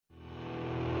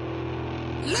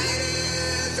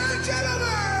Ladies and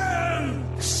gentlemen,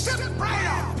 step right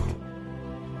up.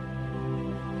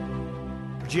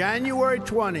 January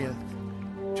 20th,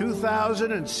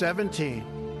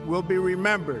 2017 will be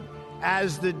remembered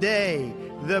as the day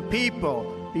the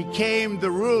people became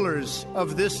the rulers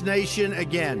of this nation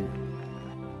again.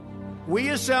 We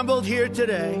assembled here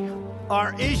today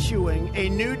are issuing a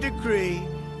new decree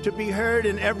to be heard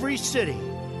in every city,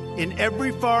 in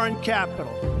every foreign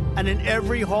capital, and in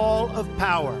every hall of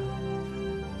power.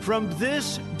 From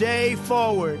this day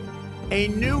forward, a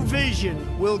new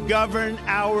vision will govern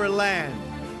our land.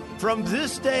 From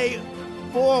this day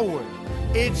forward,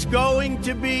 it's going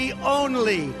to be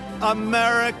only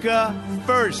America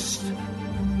first.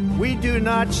 We do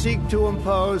not seek to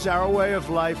impose our way of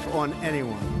life on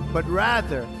anyone, but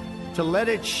rather to let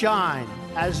it shine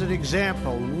as an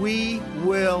example. We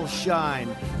will shine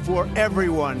for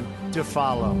everyone to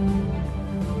follow.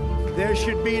 There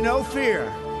should be no fear.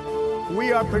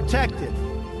 We are protected,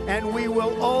 and we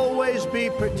will always be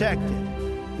protected.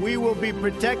 We will be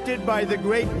protected by the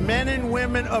great men and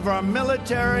women of our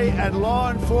military and law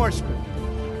enforcement.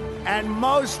 And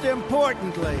most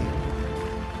importantly,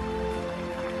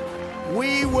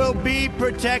 we will be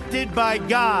protected by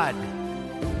God.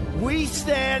 We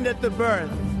stand at the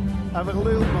birth of a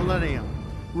new millennium,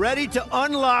 ready to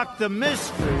unlock the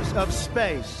mysteries of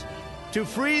space, to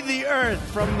free the earth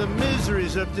from the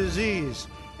miseries of disease,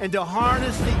 and to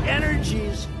harness the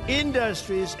energies,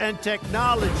 industries, and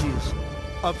technologies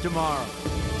of tomorrow.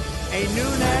 A new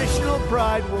national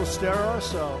pride will stir our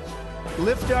souls,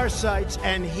 lift our sights,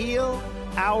 and heal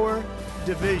our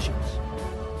divisions.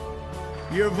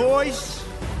 Your voice,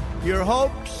 your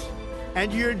hopes,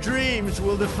 and your dreams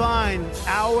will define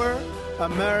our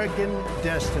American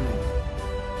destiny.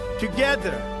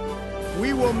 Together,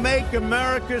 we will make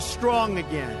America strong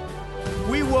again.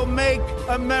 We will make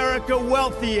America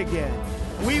wealthy again.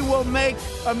 We will make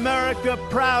America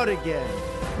proud again.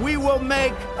 We will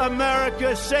make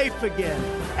America safe again.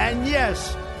 And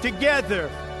yes,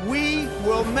 together, we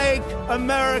will make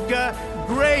America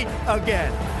great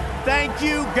again. Thank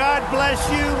you, God bless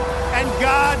you, and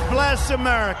God bless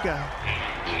America.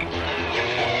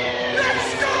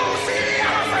 Let's go see the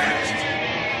elephant.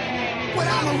 When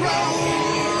I'm a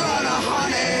road runner,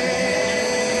 honey.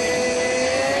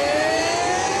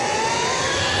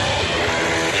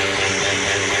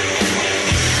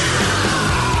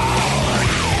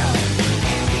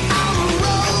 I'm a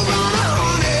road runner,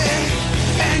 honey,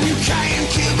 and you can't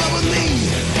keep up with me.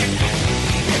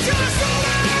 It's just so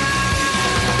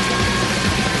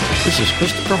This is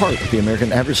Christopher Hart with the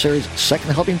American Adversaries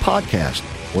Second Helping Podcast,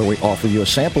 where we offer you a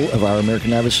sample of our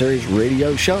American Adversaries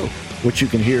radio show, which you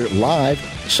can hear live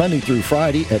Sunday through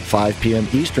Friday at 5 p.m.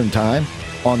 Eastern Time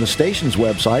on the station's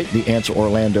website,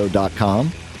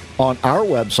 theanswerorlando.com, on our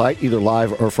website, either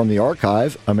live or from the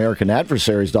archive,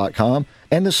 americanadversaries.com,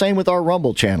 and the same with our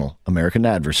Rumble channel, American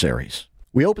Adversaries.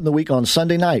 We opened the week on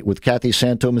Sunday night with Kathy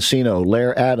Santomassino,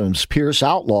 Lair Adams, Pierce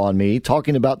Outlaw, and me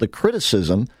talking about the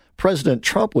criticism President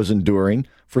Trump was enduring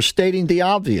for stating the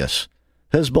obvious.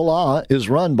 Hezbollah is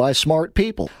run by smart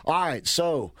people. All right,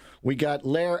 so we got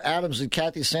Lair Adams and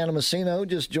Kathy Santomassino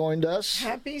just joined us.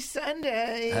 Happy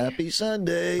Sunday. Happy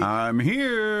Sunday. I'm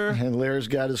here. And Lair's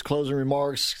got his closing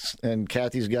remarks, and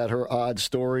Kathy's got her odd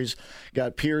stories.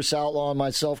 Got Pierce Outlaw and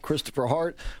myself, Christopher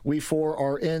Hart. We four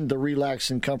are in the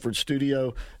Relax and Comfort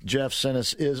studio. Jeff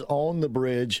Sennis is on the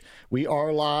bridge. We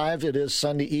are live. It is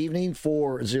Sunday evening.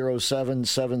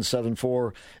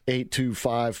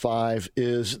 407-774-8255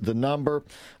 is the number.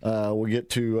 We'll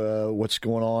get to what's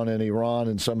going on in Iran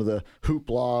and some of the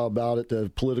hoopla about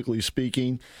it, politically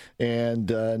speaking. And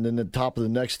then at the top of the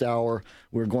next hour,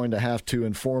 we're going to have to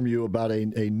inform you about a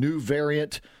new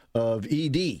variant of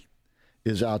ED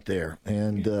is out there.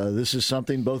 And this is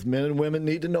something both men and women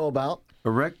need to know about.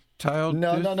 Erectile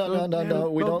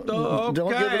No. We don't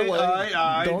give it away.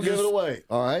 Don't give it away.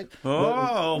 All right.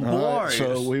 Oh, boy. Right,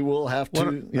 so we will have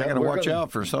to. I got to watch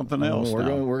out for something else. We're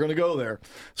going to go there.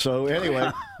 So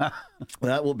anyway,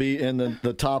 that will be in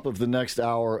the top of the next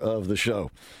hour of the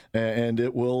show, and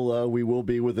it will. We will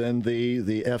be within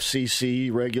the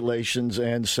FCC regulations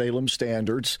and Salem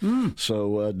standards.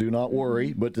 So do not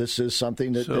worry. But this is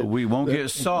something that we won't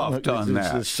get soft on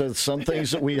that. Some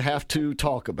things that we have to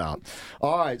talk about.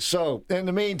 All right. So in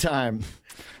the meantime,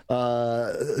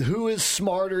 Who is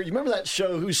smarter? You remember that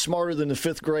show, Who's Smarter Than the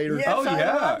Fifth Grader? Yes, Oh, I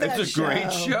yeah. love that It's a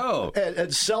great show.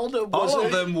 And seldom was All it.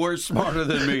 of them were smarter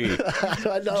than me.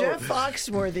 I know. Jeff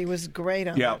Foxworthy was great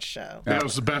on Yep. that show. That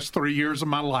was the best 3 years of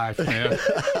my life, man.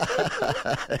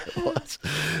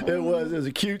 It was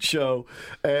a cute show,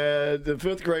 and the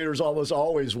fifth graders almost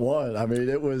always won. I mean,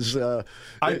 it was.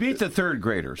 I beat the third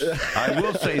graders. I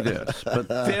will say this, but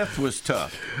fifth was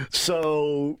tough.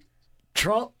 So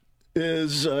Trump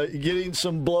is getting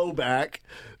some blowback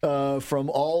from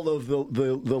all of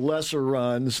the lesser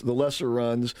runners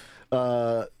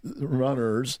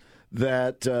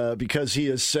that because he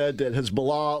has said that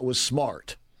Hezbollah was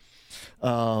smart.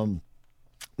 Now,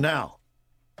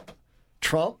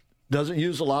 Trump doesn't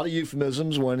use a lot of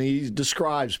euphemisms when he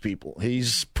describes people.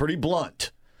 He's pretty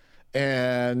blunt.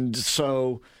 And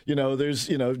so, there's,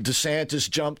 DeSantis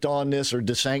jumped on this, or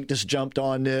DeSanctis jumped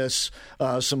on this.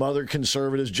 Some other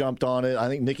conservatives jumped on it. I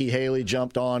think Nikki Haley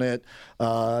jumped on it.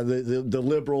 The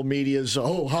liberal media's,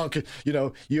 how could,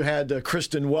 you had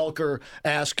Kristen Welker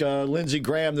ask Lindsey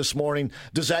Graham this morning,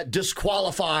 does that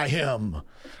disqualify him?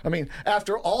 I mean,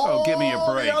 after all give me a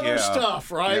break, the other yeah.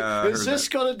 stuff, right? Yeah, I is heard this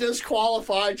going to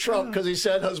disqualify Trump because he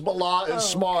said Hezbollah is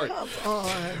smart? Come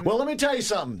on. Well, let me tell you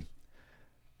something.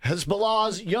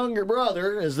 Hezbollah's younger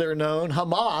brother, as they're known,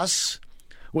 Hamas,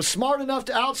 was smart enough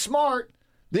to outsmart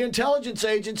the intelligence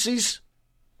agencies.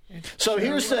 So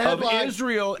here's the headline. Of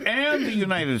Israel and the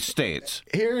United States.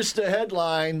 Here's the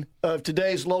headline of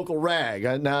today's local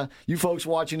rag. Now, you folks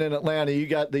watching in Atlanta, you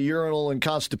got the urinal and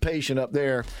constipation up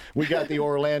there. We got the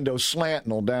Orlando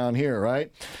Slantinal down here,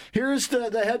 right? Here's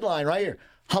the headline right here.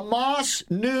 Hamas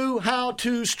knew how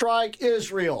to strike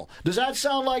Israel. Does that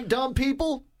sound like dumb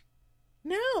people?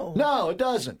 No. No, it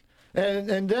doesn't.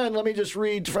 And then let me just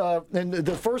read, and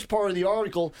the first part of the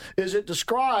article is it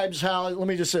describes how, let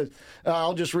me just say,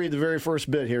 I'll just read the very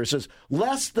first bit here. It says,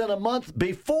 less than a month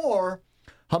before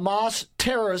Hamas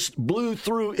terrorists blew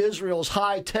through Israel's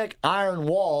high-tech iron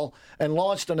wall and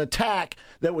launched an attack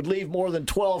that would leave more than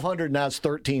 1,200, now it's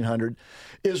 1,300,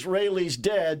 Israelis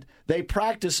dead, they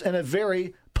practiced in a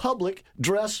very public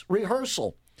dress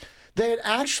rehearsal. They had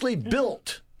actually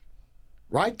built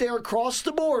right there across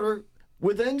the border,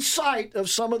 within sight of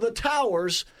some of the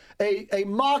towers, a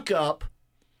mock-up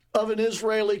of an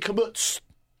Israeli kibbutz,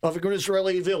 of an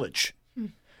Israeli village.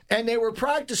 And they were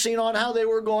practicing on how they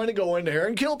were going to go in there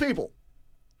and kill people.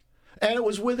 And it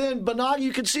was within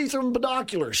you could see through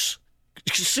binoculars.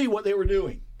 You could see what they were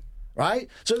doing, right?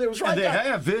 So there was right And they out,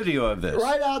 have video of this.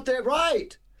 right out there,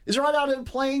 right. It's right out in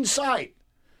plain sight.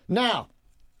 Now,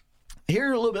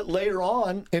 here a little bit later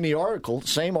on in the article,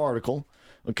 same article,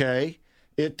 okay,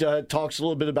 it talks a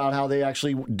little bit about how they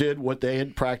actually did what they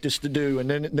had practiced to do. And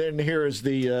then here is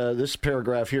this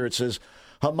paragraph here. It says,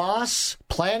 Hamas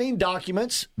planning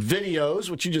documents, videos,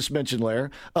 which you just mentioned,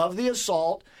 Lair, of the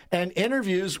assault, and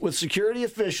interviews with security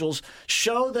officials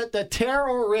show that the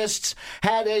terrorists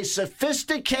had a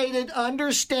sophisticated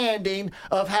understanding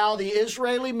of how the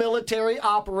Israeli military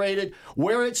operated,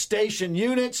 where it stationed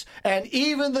units, and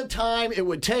even the time it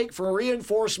would take for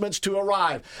reinforcements to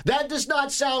arrive. That does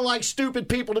not sound like stupid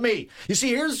people to me. You see,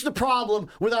 here's the problem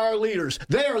with our leaders.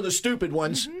 They are the stupid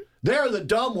ones. They're the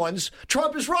dumb ones.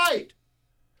 Trump is right.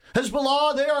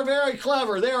 Hezbollah, they are very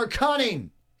clever. They are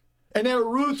cunning. And they're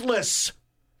ruthless.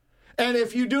 And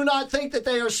if you do not think that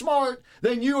they are smart,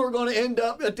 then you are going to end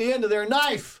up at the end of their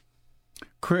knife.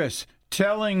 Chris,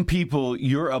 telling people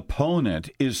your opponent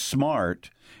is smart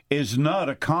is not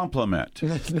a compliment.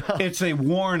 It's a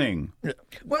warning.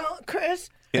 Well, Chris,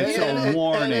 It's a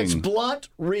warning. And it's blunt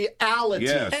reality.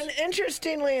 Yes. and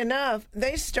interestingly enough,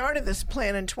 they started this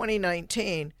plan in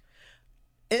 2019.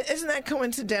 Isn't that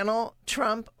coincidental?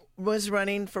 Trump was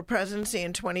running for presidency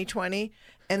in 2020,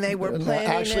 and they were planning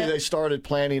Actually, it. they started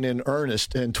planning in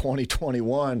earnest in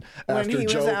 2021 When after he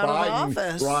was Joe out of Biden.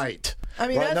 office. Right. I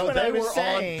mean, that's what I was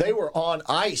saying. They were on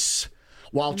ice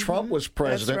while Trump was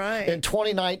president. right. In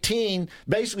 2019,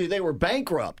 basically, they were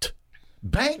bankrupt.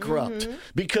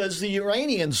 Because the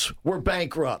Iranians were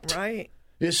bankrupt. Right.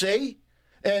 You see?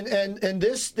 And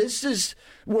this is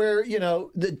where,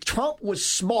 the Trump was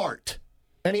smart.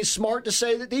 And he's smart to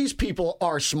say that these people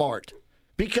are smart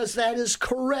because that is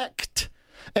correct.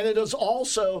 And it is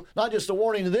also not just a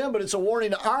warning to them, but it's a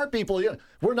warning to our people.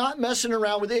 We're not messing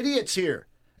around with idiots here.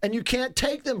 And you can't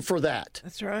take them for that.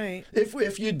 That's right.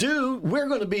 If you do, we're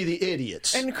going to be the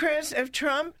idiots. And Chris, if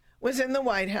Trump was in the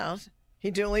White House, he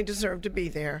duly deserved to be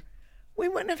there. We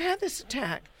wouldn't have had this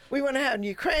attack. We wouldn't have had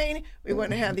Ukraine. We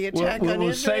wouldn't have had the attack on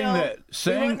Israel.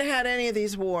 We wouldn't have had any of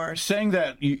these wars. Saying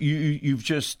that, you've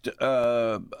just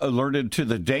alerted to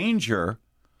the danger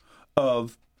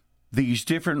of these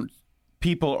different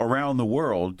people around the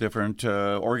world, different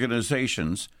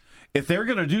organizations, if they're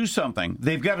going to do something,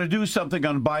 they've got to do something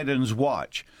on Biden's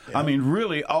watch. Yeah. I mean,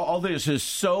 really, all this is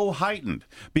so heightened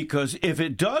because if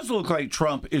it does look like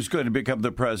Trump is going to become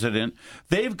the president,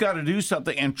 they've got to do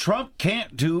something. And Trump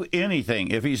can't do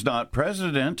anything if he's not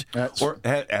president or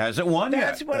hasn't won yet.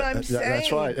 That's what I'm saying.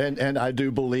 That's right. And I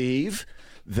do believe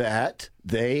that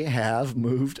they have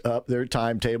moved up their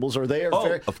timetables, or they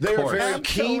are very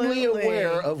keenly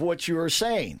aware of what you are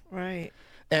saying. Right.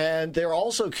 And they're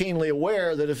also keenly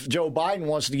aware that if Joe Biden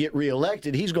wants to get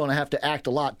reelected, he's going to have to act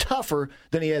a lot tougher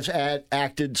than he has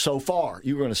acted so far.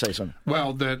 You were going to say something. Well,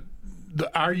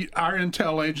 our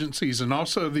intel agencies and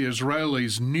also the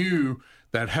Israelis knew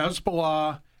that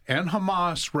Hezbollah and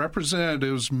Hamas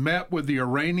representatives met with the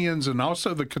Iranians and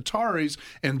also the Qataris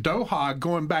in Doha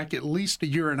going back at least a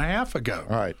year and a half ago.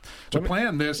 All right. To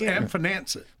plan this and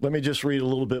finance it. Let me just read a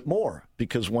little bit more,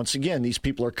 because once again, these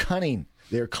people are cunning.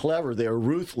 They're clever. They're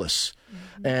ruthless.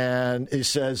 Mm-hmm. And it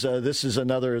says, this is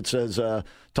another, it says,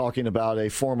 talking about a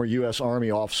former U.S.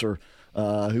 Army officer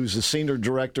who's the senior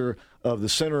director of the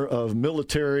Center of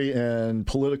Military and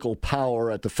Political Power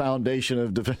at the Foundation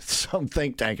of Defense, some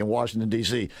think tank in Washington,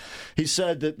 D.C. He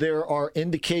said that there are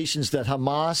indications that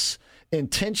Hamas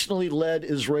intentionally led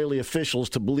Israeli officials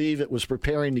to believe it was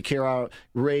preparing to carry out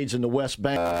raids in the West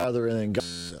Bank rather than in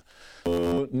Gaza.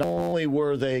 Not only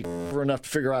were they clever enough to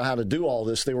figure out how to do all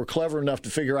this, they were clever enough to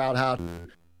figure out how to,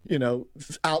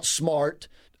 outsmart,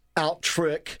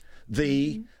 out-trick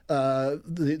the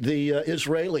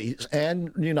Israelis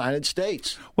and the United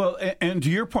States. Well, and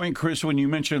to your point, Chris, when you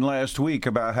mentioned last week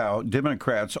about how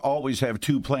Democrats always have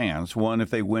two plans, one if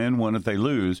they win, one if they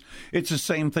lose, it's the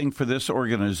same thing for this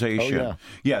organization. Oh,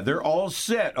 yeah, they're all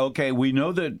set. Okay, we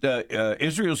know that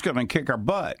Israel's going to kick our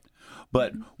butt.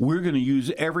 But we're going to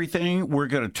use everything. We're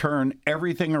going to turn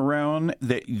everything around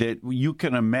that you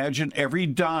can imagine, every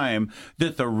dime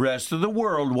that the rest of the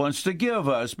world wants to give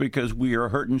us because we are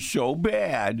hurting so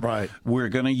bad. Right. We're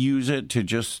going to use it to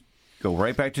just go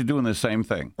right back to doing the same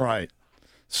thing. Right.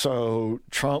 So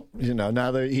Trump,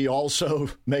 now that he also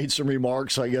made some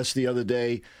remarks, I guess, the other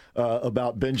day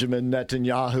about Benjamin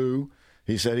Netanyahu.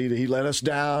 He said he let us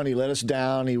down. He let us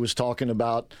down. He was talking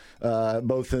about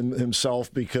both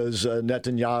himself because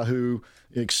Netanyahu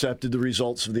accepted the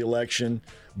results of the election.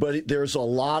 But there's a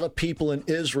lot of people in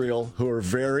Israel who are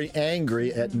very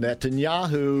angry at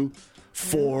Netanyahu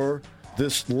for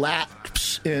this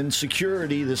lapse in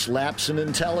security, this lapse in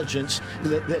intelligence,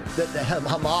 that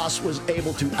Hamas was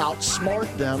able to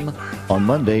outsmart them. On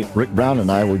Monday, Rick Brown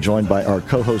and I were joined by our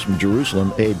co-host from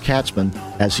Jerusalem, Abe Katzman,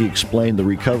 as he explained the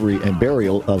recovery and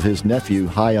burial of his nephew,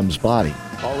 Chaim's body.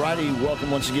 All righty,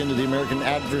 welcome once again to the American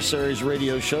Adversaries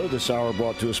Radio Show. This hour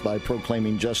brought to us by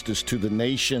Proclaiming Justice to the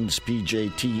Nations,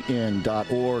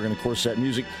 PJTN.org. And, of course, that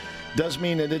music does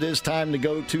mean that it is time to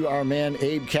go to our man,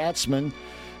 Abe Katzman.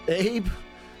 Abe,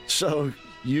 so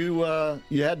you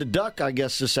had to duck, I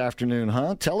guess, this afternoon,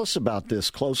 huh? Tell us about this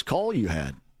close call you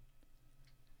had.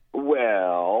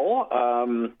 Well,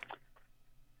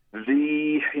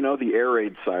 the air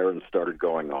raid siren started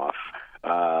going off.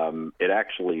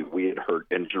 We had heard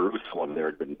in Jerusalem there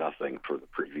had been nothing for the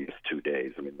previous 2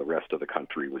 days. I mean, the rest of the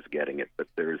country was getting it, but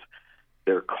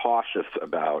they're cautious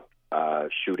about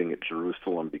shooting at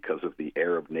Jerusalem because of the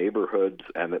Arab neighborhoods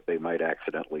and that they might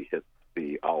accidentally hit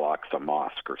the Al-Aqsa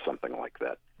Mosque or something like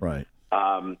that. Right.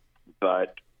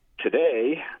 But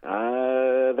today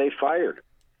they fired.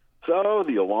 So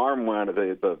the alarm went,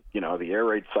 the air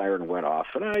raid siren went off,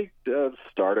 and I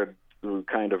started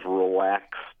kind of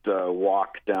relaxed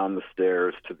walk down the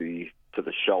stairs to the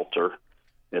shelter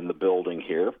in the building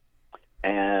here.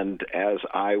 And as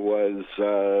I was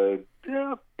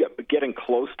getting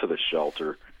close to the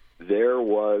shelter, there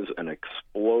was an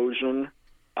explosion.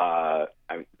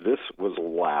 This was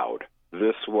loud.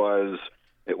 It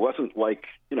wasn't like,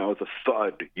 the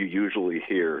thud you usually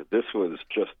hear. This was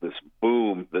just this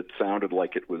boom that sounded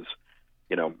like it was,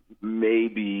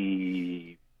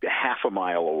 maybe half a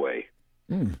mile away.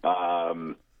 And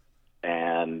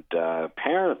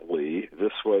apparently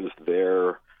this was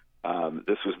their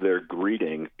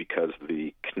greeting because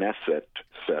the Knesset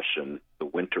session, the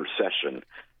winter session,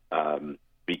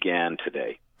 began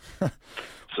today.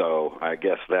 So I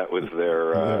guess that was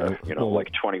their,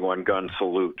 like 21-gun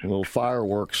salute. A little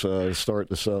fireworks start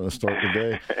the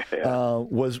day. Yeah.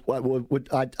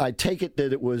 I take it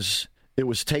that it was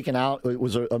taken out. It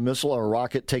was a missile or a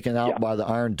rocket taken out by the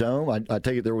Iron Dome. I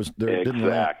take it there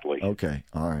exactly. Okay,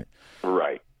 all right.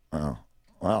 Right. Oh,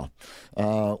 wow.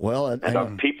 Well,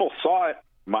 and people saw it.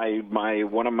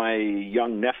 One of my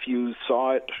young nephews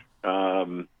saw it.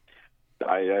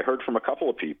 I heard from a couple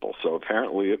of people. So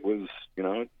apparently it was,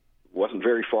 it wasn't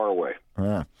very far away.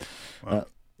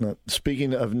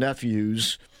 Speaking of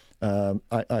nephews,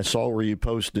 I saw where you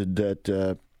posted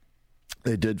that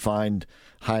they did find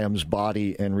Chaim's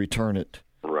body and return it.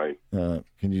 Right. Can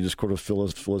you just fill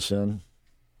us in?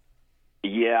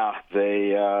 Yeah,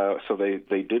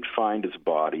 they did find his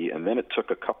body, and then it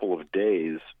took a couple of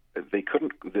days. They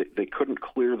couldn't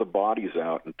clear the bodies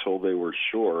out until they were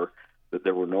sure that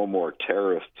there were no more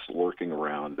terrorists lurking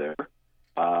around there,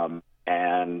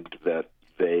 and that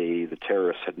the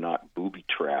terrorists had not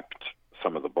booby-trapped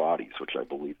some of the bodies, which I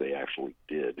believe they actually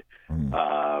did.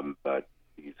 But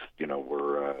these,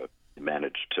 were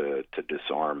managed to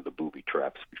disarm the booby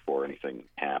traps before anything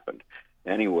happened.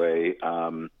 Anyway,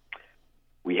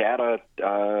 we had a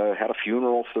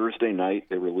funeral Thursday night.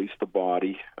 They released the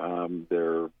body.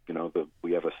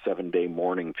 We have a 7-day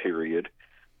mourning period.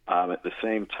 At the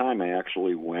same time, I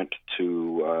actually went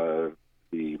to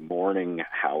the mourning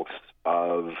house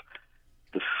of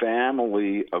the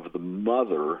family of the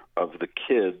mother of the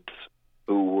kids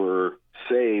who were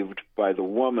saved by the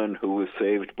woman who was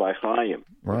saved by Chaim.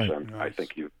 Right. I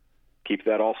think you keep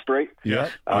that all straight. Yeah.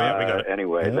 We got it.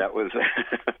 Anyway, That was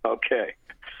okay.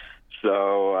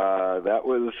 So that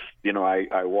was,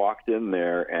 I walked in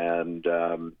there and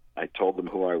I told them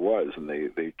who I was, and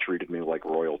they treated me like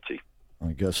royalty.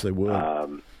 I guess they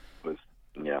would.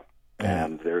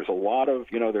 And there's a lot of,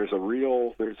 there's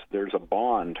a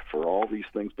bond for all these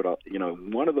things. But,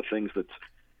 one of the things that's,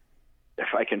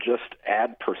 if I can just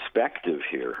add perspective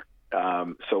here.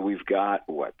 So we've got,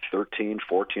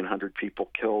 1,400 people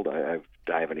killed? I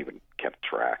haven't even kept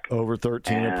track. Over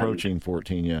 13, approaching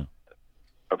 14, yeah.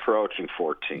 Approaching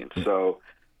 14. So,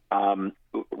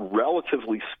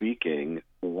 relatively speaking,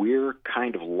 we're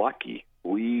kind of lucky.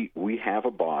 We have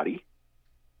a body.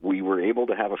 We were able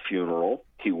to have a funeral.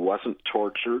 He wasn't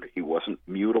tortured. He wasn't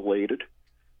mutilated.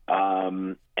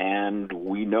 And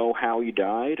we know how he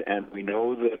died, and we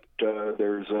know that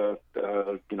there's a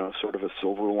sort of a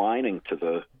silver lining to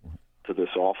this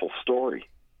awful story.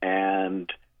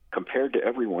 And compared to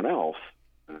everyone else,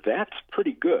 that's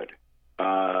pretty good.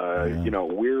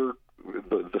 We're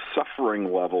the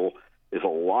suffering level is a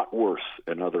lot worse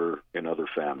in other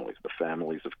families. The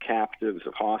families of captives,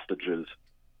 of hostages.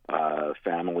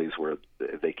 Families where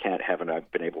they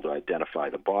haven't been able to identify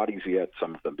the bodies yet,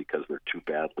 some of them because they're too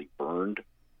badly burned.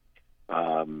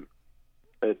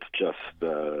 It's just,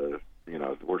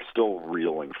 we're still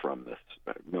reeling from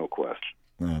this, no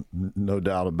question. No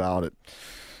doubt about it.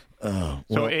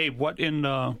 Abe, what in?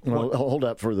 Hold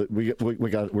up for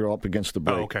we're up against the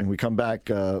break. Oh, okay. When we come back,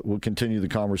 we'll continue the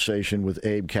conversation with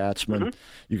Abe Katzman. Mm-hmm.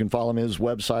 You can follow him. His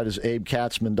website is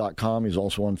abekatzman.com. He's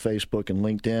also on Facebook and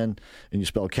LinkedIn, and you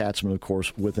spell Katzman, of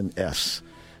course, with an S.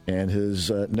 And his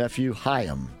nephew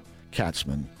Chaim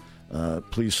Katzman.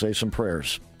 Please say some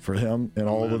prayers for him and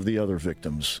all of the other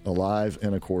victims, alive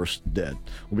and, of course, dead.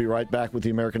 We'll be right back with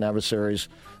the American Adversaries.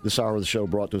 This hour of the show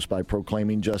brought to us by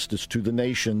Proclaiming Justice to the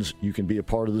Nations. You can be a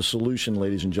part of the solution,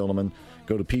 ladies and gentlemen.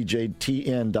 Go to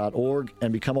pjtn.org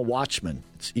and become a watchman.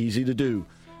 It's easy to do,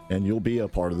 and you'll be a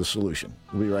part of the solution.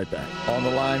 We'll be right back. On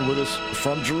the line with us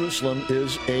from Jerusalem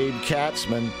is Abe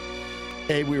Katzman.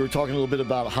 Abe, we were talking a little bit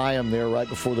about Chaim there right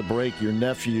before the break, your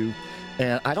nephew.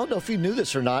 And I don't know if you knew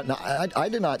this or not. I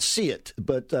did not see it,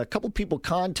 but a couple people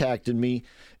contacted me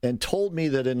and told me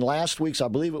that in last week's, I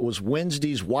believe it was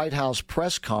Wednesday's White House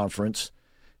press conference,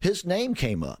 his name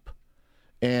came up.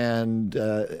 And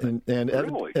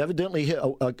Really? Evidently,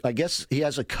 I guess he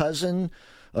has a cousin,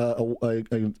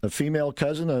 a female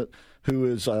cousin who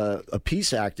is a peace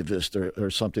activist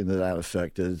or something to that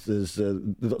effect.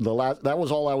 That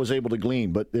was all I was able to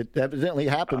glean, but it evidently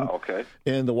happened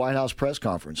in the White House press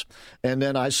conference. And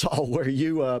then I saw where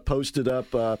you posted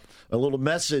up a little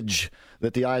message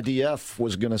that the IDF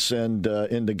was going to send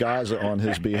into Gaza on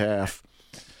his behalf.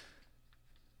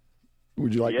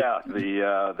 Would you like? Yeah,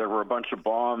 there were a bunch of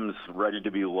bombs ready to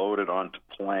be loaded onto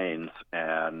planes,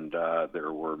 and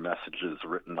there were messages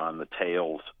written on the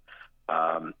tails,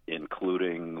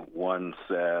 including one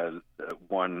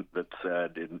that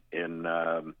said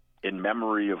in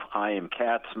memory of Chaim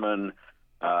Katzman,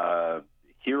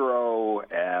 hero,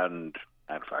 and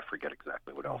I forget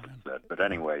exactly what else it said. But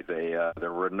anyway,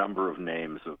 there were a number of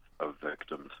names of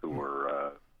victims who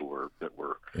were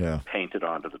painted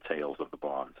onto the tails of the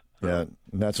bombs. So, yeah, and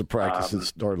that's a practice that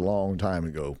started a long time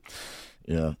ago.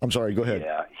 Yeah, I'm sorry. Go ahead.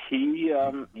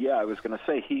 Yeah, I was going to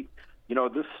say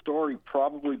this story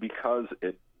probably because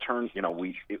it turned.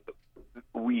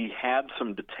 We had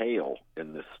some detail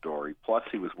in this story. Plus,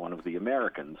 he was one of the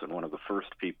Americans and one of the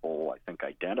first people I think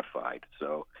identified.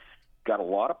 So, got a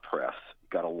lot of press.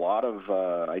 got a lot of.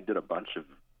 I did a bunch of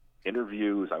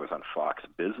interviews. I was on Fox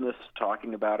Business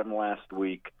talking about him last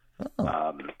week.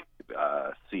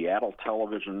 Seattle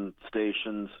television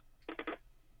stations,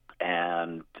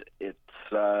 and it's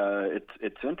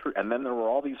interesting. And then there were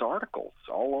all these articles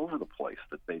all over the place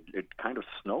that it kind of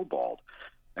snowballed,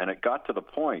 and it got to the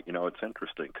point. It's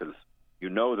interesting because you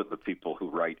know that the people who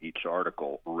write each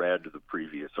article read the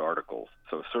previous articles,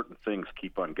 so certain things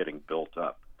keep on getting built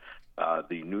up.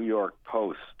 The New York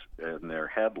Post, in their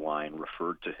headline,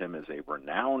 referred to him as a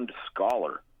renowned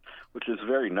scholar, which is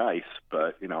very nice,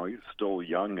 but, he's still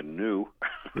young and new.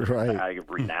 Right.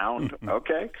 Renowned.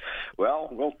 Okay. Well,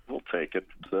 we'll take it.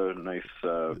 It's a nice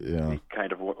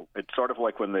kind of. It's sort of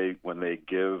like when they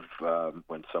give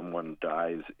when someone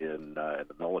dies in the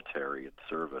military in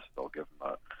service, they'll give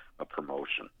them a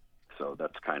promotion. So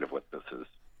that's kind of what this is.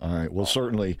 All right. Well,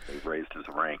 certainly they raised his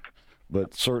rank,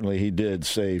 but certainly he did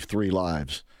save 3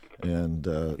 lives. And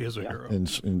he is a hero, and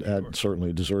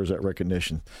certainly deserves that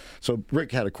recognition. So,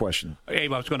 Rick had a question.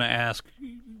 Abe, I was going to ask,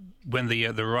 when the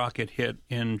rocket hit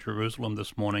in Jerusalem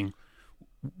this morning,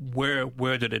 where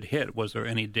did it hit? Was there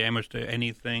any damage to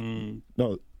anything?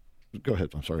 No, go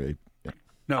ahead. I'm sorry, Abe. Yeah.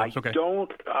 No, it's okay. I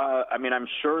don't. I'm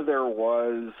sure there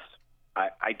was.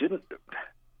 I didn't.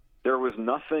 There was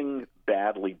nothing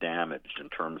badly damaged in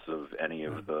terms of any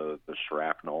of the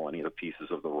shrapnel, any of the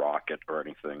pieces of the rocket or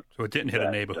anything. So it didn't hit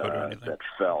a neighborhood or anything? That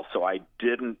fell. So I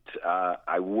didn't,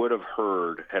 I would have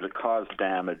heard, had it caused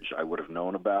damage, I would have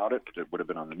known about it. It would have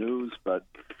been on the news, but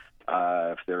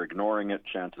if they're ignoring it,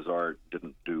 chances are it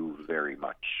didn't do very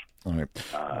much. All right.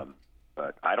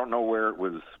 But I don't know where it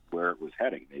was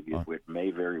heading. Maybe it may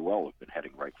very well have been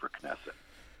heading right for Knesset.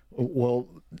 Well,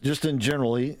 just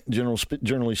generally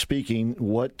speaking,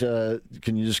 what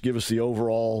can you just give us the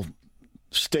overall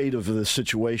state of the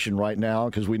situation right now?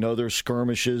 Because we know there's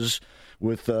skirmishes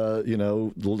with the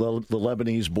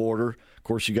Lebanese border. Of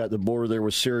course, you got the border there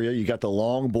with Syria. You got the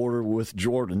long border with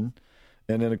Jordan,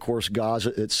 and then of course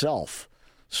Gaza itself.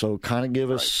 So, kind of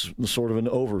give us sort of an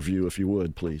overview, if you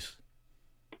would, please.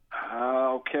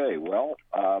 Okay. Well,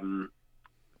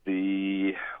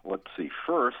 let's see.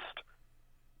 First.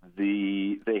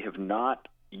 They have not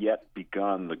yet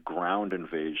begun the ground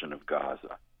invasion of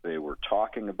Gaza. They were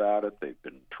talking about it. They've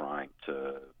been trying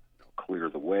to clear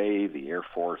the way. The Air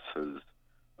Force has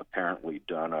apparently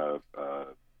done a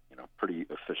pretty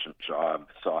efficient job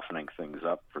softening things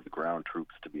up for the ground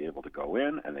troops to be able to go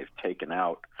in, and they've taken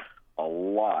out a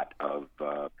lot of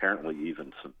apparently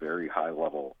even some very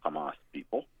high-level Hamas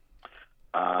people.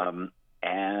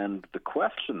 And the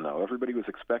question, though, everybody was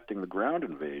expecting the ground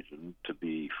invasion to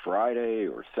be Friday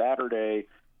or Saturday,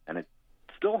 and it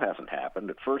still hasn't happened.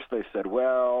 At first they said,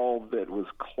 well, it was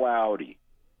cloudy.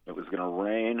 It was going to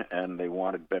rain, and they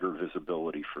wanted better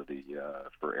visibility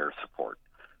for air support.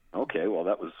 Okay, well,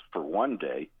 that was for one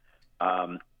day.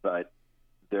 But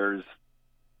there's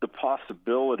the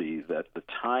possibility that the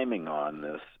timing on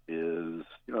this is,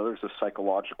 there's a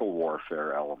psychological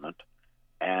warfare element.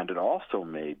 And it also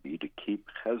may be to keep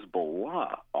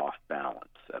Hezbollah off balance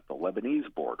at the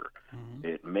Lebanese border. Mm-hmm.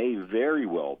 It may very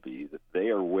well be that they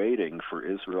are waiting for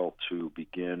Israel to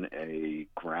begin a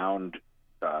ground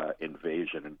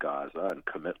invasion in Gaza and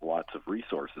commit lots of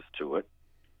resources to it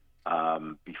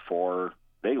before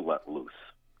they let loose.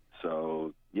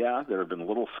 So, yeah, there have been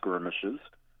little skirmishes.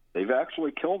 They've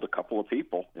actually killed a couple of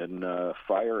people in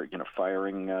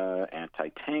firing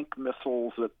anti-tank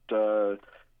missiles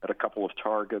at a couple of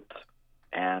targets,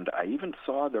 and I even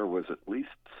saw there was at least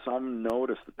some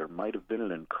notice that there might have been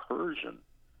an incursion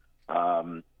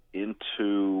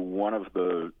into one of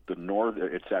the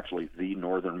it's actually the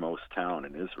northernmost town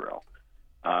in Israel.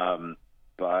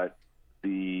 But at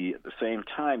the same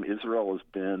time, Israel has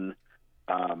been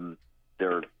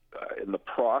they're in the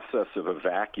process of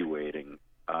evacuating.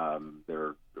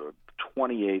 There are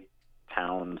 28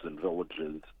 towns and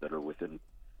villages that are within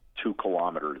 2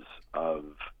 kilometers of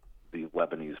the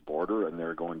Lebanese border, and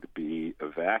they're going to be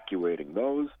evacuating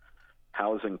those,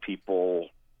 housing people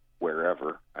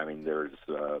wherever. I mean, there's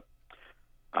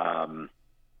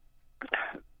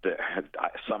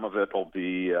some of it will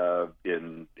be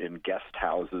in guest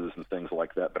houses and things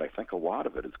like that, but I think a lot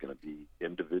of it is going to be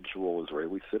individual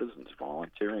Israeli citizens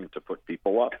volunteering to put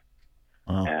people up,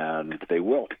 and they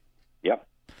will. Yep,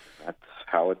 that's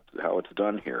how it's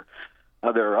done here.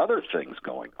 Now, there are other things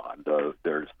going on.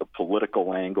 There's the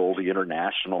political angle, the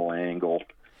international angle.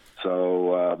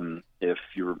 So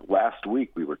last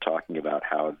week we were talking about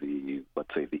how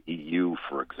let's say the EU,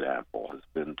 for example, has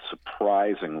been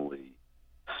surprisingly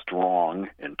strong,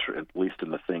 at least in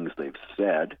the things they've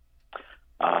said.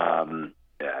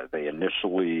 They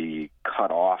initially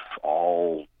cut off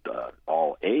all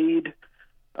aid,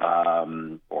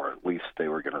 or at least they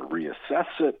were going to reassess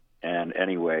it. And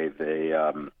anyway,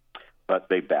 but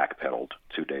they backpedaled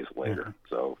 2 days later,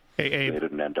 so they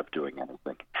didn't end up doing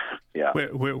anything. Yeah,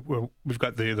 we've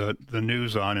got the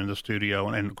news on in the studio,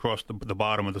 and across the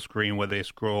bottom of the screen where they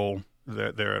scroll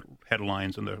their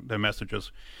headlines and their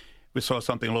messages. We saw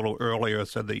something a little earlier that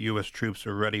said that U.S. troops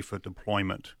are ready for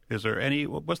deployment. Is there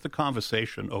what's the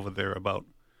conversation over there about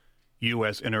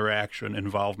U.S. interaction,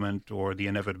 involvement, or the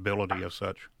inevitability of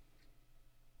such?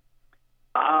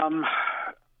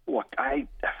 Look, I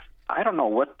don't know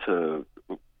what to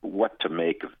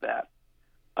make of that.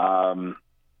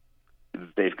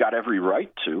 They've got every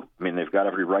right to. I mean, they've got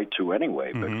every right to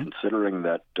anyway. But considering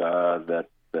that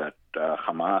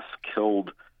Hamas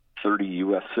killed 30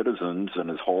 U.S. citizens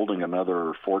and is holding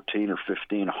another 14 or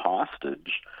 15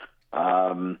 hostage,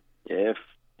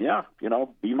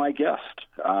 be my guest.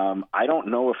 I don't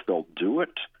know if they'll do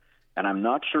it, and I'm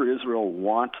not sure Israel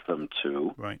wants them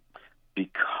to. Right.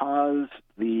 Because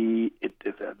the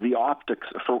optics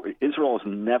for Israel has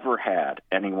never had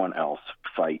anyone else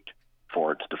fight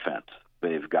for its defense.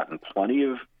 They've gotten plenty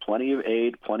of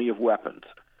aid, plenty of weapons,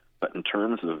 but in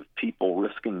terms of people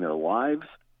risking their lives,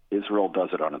 Israel does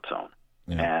it on its own.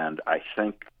 Yeah. And I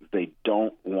think they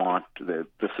don't want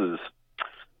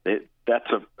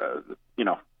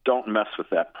don't mess with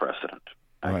that precedent.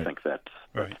 I think that's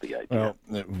the idea.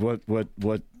 Well,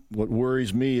 what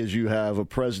worries me is you have a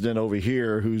president over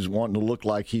here who's wanting to look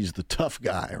like he's the tough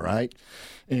guy, right?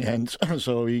 And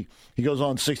so he goes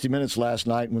on 60 Minutes last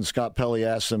night when Scott Pelley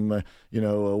asked him, what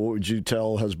would you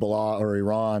tell Hezbollah or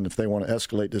Iran if they want to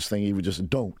escalate this thing? He would just,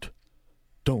 don't.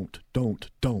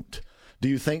 Do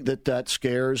you think that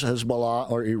scares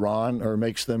Hezbollah or Iran or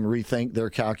makes them rethink their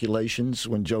calculations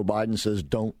when Joe Biden says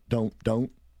don't?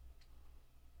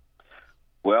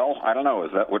 Well, I don't know.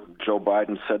 Is that what Joe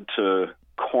Biden said to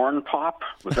Corn Pop?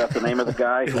 Was that the name of the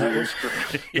guy?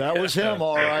 That was him,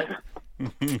 all right.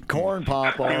 Corn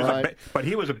Pop, all right. But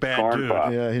he was a bad Corn dude.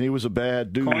 Pop. Yeah, he was a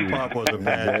bad dude. Corn Pop was a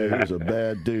bad dude. He was a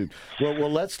bad dude. Well,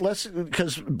 let's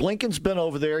because Blinken's been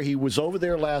over there. He was over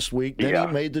there last week. Then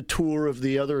he made the tour of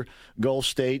the other Gulf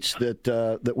states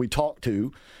that we talked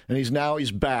to, and he's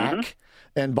back. Mm-hmm.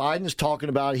 And Biden's talking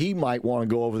about he might want to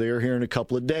go over there here in a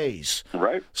couple of days.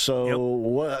 Right.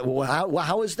 So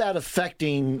how is that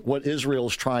affecting what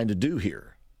Israel's trying to do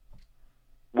here?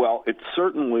 Well, it's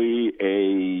certainly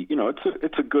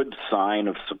it's a good sign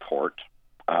of support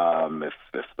if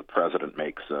the president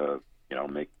makes a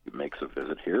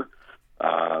visit here.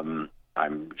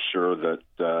 I'm sure that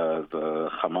the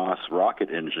Hamas rocket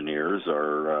engineers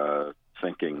are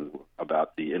thinking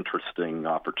about the interesting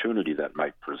opportunity that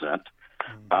might present.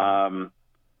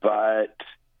 But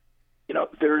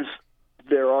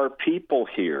there are people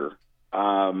here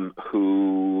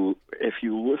who, if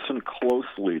you listen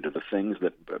closely to the things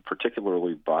that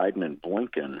particularly Biden and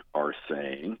Blinken are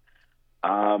saying,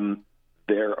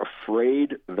 they're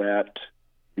afraid that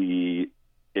the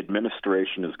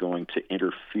administration is going to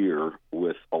interfere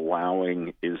with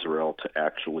allowing Israel to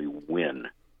actually win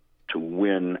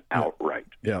outright.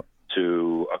 Yeah.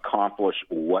 To accomplish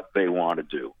what they want to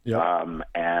do. Yep.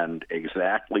 And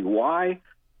exactly why,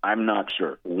 I'm not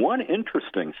sure. One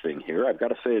interesting thing here, I've got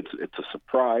to say it's a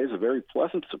surprise, a very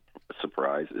pleasant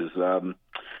surprise, is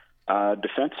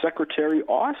Defense Secretary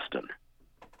Austin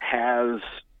has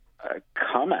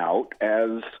come out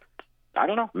as, I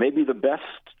don't know, maybe the best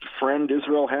friend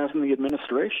Israel has in the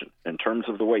administration in terms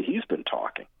of the way he's been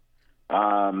talking.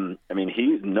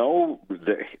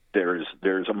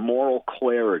 There's a moral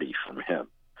clarity from him,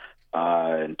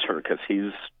 because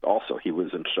he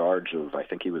was in charge of, I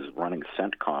think he was running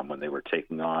CENTCOM when they were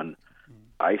taking on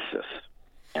ISIS,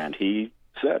 and he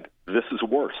said, "This is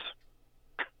worse."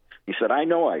 He said, "I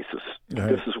know ISIS.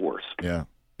 This is worse." Yeah,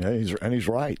 he's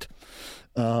right.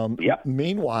 Yeah.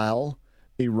 Meanwhile,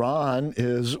 Iran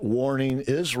is warning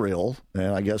Israel,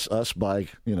 and I guess us by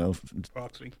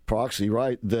proxy,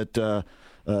 right? That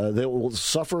they will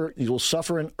suffer. You will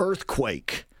suffer an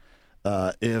earthquake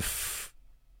if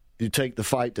you take the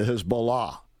fight to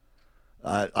Hezbollah.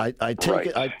 I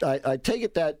take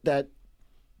it that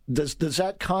does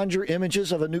that conjure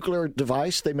images of a nuclear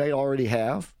device they may already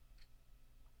have?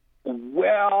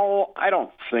 Well, I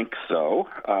don't think so,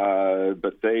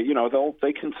 but they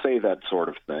can say that sort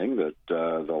of thing, that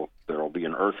there'll be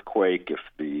an earthquake if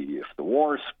the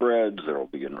war spreads. There'll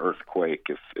be an earthquake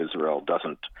if Israel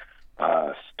doesn't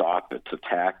stop its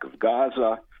attack of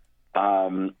Gaza.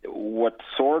 What's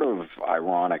sort of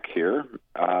ironic here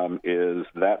is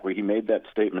that he made that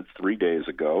statement 3 days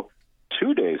ago.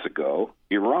 2 days ago,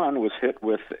 Iran was hit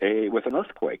with an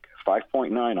earthquake,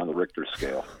 5.9 on the Richter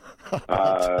scale.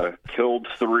 Killed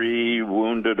 3,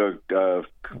 wounded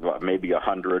maybe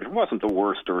 100. It wasn't the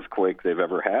worst earthquake they've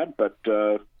ever had, but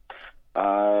put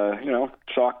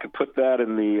that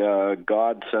in the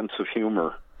God sense of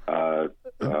humor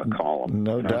column.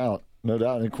 No doubt. No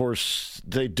doubt. And, of course,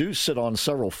 they do sit on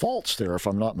several faults there, if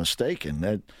I'm not mistaken.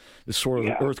 That is sort of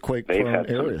an earthquake-prone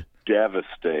area.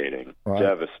 Devastating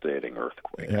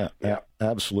earthquake. Yeah,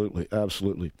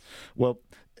 absolutely. Well,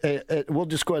 we'll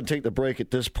just go ahead and take the break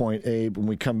at this point, Abe. When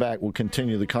we come back, we'll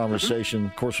continue the conversation.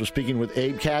 Of course, we're speaking with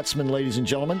Abe Katzman, ladies and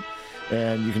gentlemen.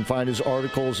 And you can find his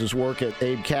articles, his work at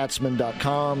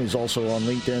abekatzman.com. He's also on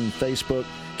LinkedIn, Facebook.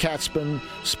 Katzman,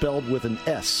 spelled with an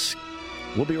S.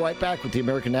 We'll be right back with the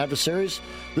American Adversaries.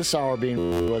 This hour being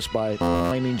brought to us by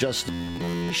Claiming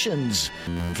Justifications.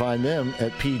 Find them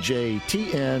at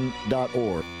pjtn.org.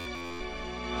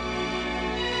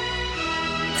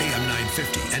 AM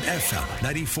 950 and FM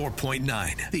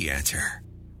 94.9. The Answer.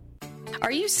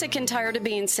 Are you sick and tired of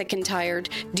being sick and tired?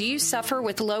 Do you suffer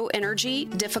with low energy,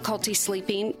 difficulty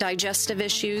sleeping, digestive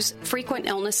issues, frequent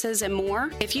illnesses, and more?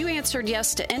 If you answered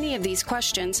yes to any of these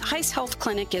questions, Heiss Health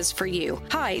Clinic is for you.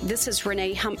 Hi, this is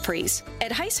Renee Humphreys.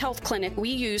 At Heiss Health Clinic, we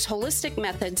use holistic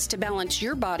methods to balance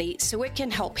your body so it can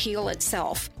help heal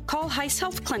itself. Call Heiss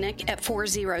Health Clinic at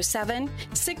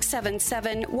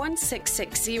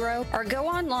 407-677-1660 or go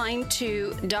online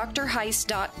to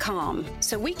drheiss.com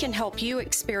so we can help you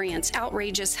experience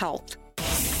outrageous health.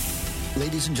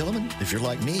 Ladies and gentlemen, if you're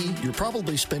like me, you're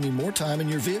probably spending more time in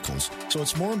your vehicles, so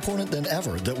it's more important than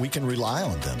ever that we can rely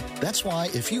on them. That's why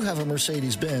if you have a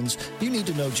Mercedes-Benz, you need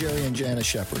to know Jerry and Janice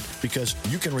Shepard, because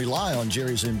you can rely on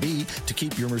Jerry's MB to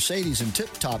keep your Mercedes in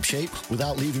tip-top shape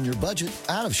without leaving your budget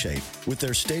out of shape. With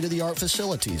their state-of-the-art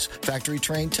facilities,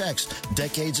 factory-trained techs,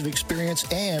 decades of experience,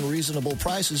 and reasonable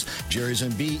prices, Jerry's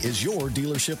MB is your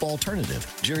dealership alternative.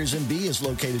 Jerry's MB is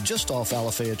located just off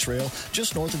Alafaya Trail,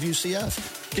 just north of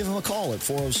UCF. Give them a call at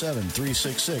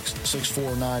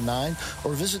 407-366-6499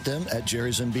 or visit them at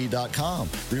jerrysmb.com.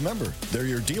 Remember, they're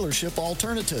your dealership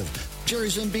alternative.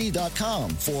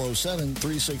 jerrysmb.com,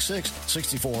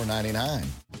 407-366-6499.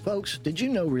 Folks, did you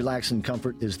know Relax and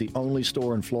Comfort is the only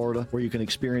store in Florida where you can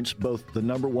experience both the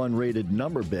 #1 rated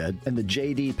number bed and the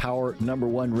J.D. Power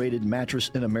 #1 rated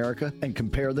mattress in America and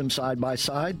compare them side by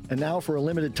side? And now for a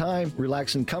limited time,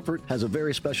 Relax and Comfort has a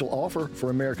very special offer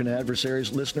for American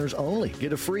Adversaries listeners only.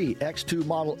 Get a free X2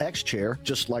 Model X chair,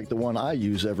 just like the one I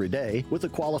use every day, with a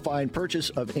qualifying purchase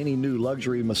of any new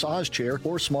luxury massage chair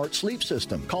or smart sleep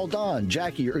system. Call Don,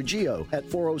 Jackie, or Gio at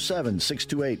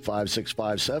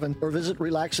 407-628-5657 or visit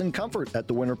Relax and Comfort at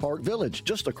the Winter Park Village,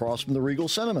 just across from the Regal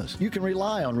Cinemas. You can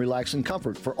rely on Relax and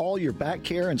Comfort for all your back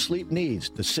care and sleep needs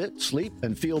to sit, sleep,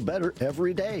 and feel better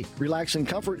every day. Relax and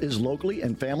Comfort is locally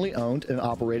and family owned and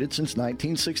operated since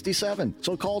 1967.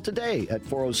 So call today at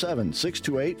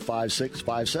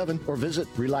 407-628-5657 or visit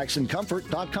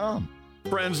relaxandcomfort.com.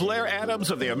 Friends, Lair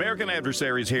Adams of the American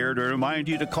Adversaries here to remind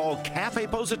you to call Cafe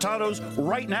Positanos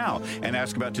right now and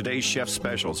ask about today's chef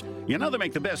specials. You know they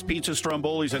make the best pizza,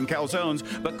 strombolis, and calzones,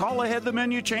 but call ahead, the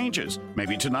menu changes.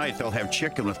 Maybe tonight they'll have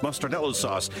chicken with mozzarella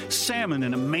sauce, salmon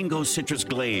in a mango citrus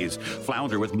glaze,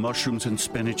 flounder with mushrooms and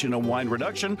spinach in a wine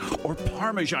reduction, or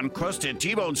Parmesan-crusted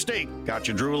T-bone steak. Got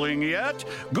you drooling yet?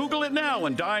 Google it now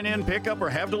and dine in, pick up, or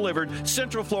have delivered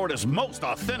Central Florida's most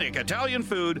authentic Italian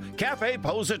food, Cafe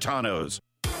Positanos.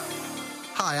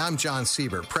 Hi, I'm John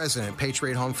Siebert, President,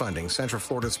 Patriot Home Funding, Central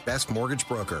Florida's best mortgage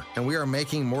broker, and we are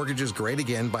making mortgages great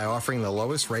again by offering the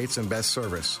lowest rates and best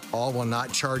service, all while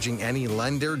not charging any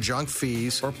lender junk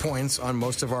fees or points on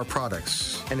most of our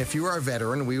products. And if you are a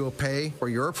veteran, we will pay for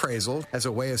your appraisal as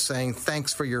a way of saying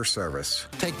thanks for your service.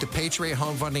 Take the Patriot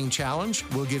Home Funding Challenge.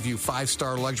 We'll give you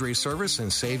 5-star luxury service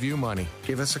and save you money.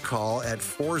 Give us a call at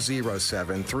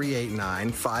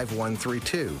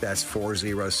 407-389-5132. That's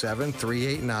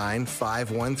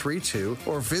 407-389-5132.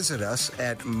 or visit us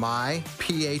at myphf.com.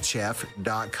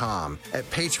 At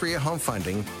Patriot Home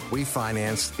Funding, we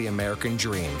finance the American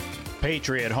dream.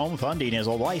 Patriot Home Funding is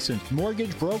a licensed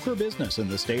mortgage broker business in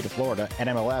the state of Florida,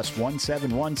 NMLS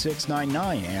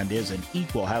 171699, and is an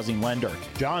equal housing lender.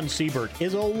 John Siebert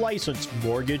is a licensed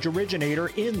mortgage originator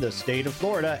in the state of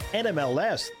Florida,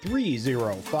 NMLS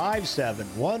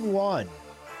 305711.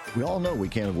 We all know we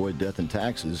can't avoid death and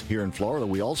taxes. Here in Florida,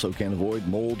 we also can't avoid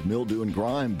mold, mildew, and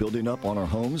grime building up on our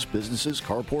homes, businesses,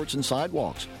 carports, and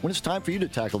sidewalks. When it's time for you to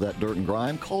tackle that dirt and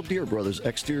grime, call Deere Brothers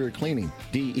Exterior Cleaning,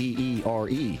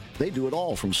 DEERE. They do it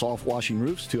all, from soft washing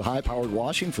roofs to high-powered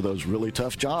washing for those really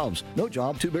tough jobs. No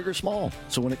job too big or small.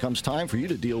 So when it comes time for you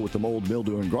to deal with the mold,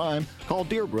 mildew, and grime, call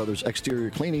Deere Brothers Exterior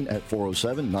Cleaning at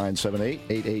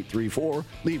 407-978-8834.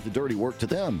 Leave the dirty work to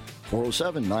them.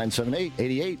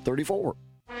 407-978-8834.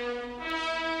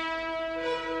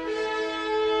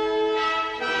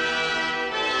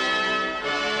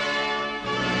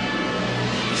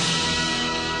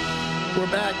 We're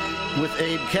back with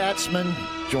Abe Katzman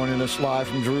joining us live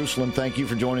from Jerusalem. Thank you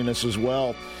for joining us as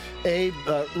well. Abe,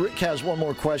 Rick has one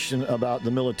more question about the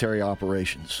military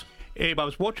operations. Abe, I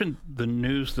was watching the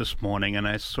news this morning, and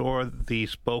I saw the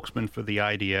spokesman for the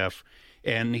IDF,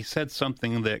 and he said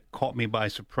something that caught me by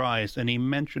surprise. And he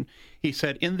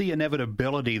said, in the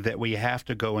inevitability that we have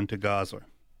to go into Gaza,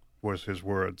 was his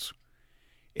words.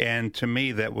 And to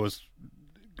me, that was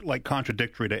like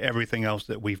contradictory to everything else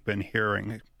that we've been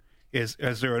hearing. Is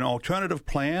there an alternative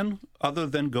plan other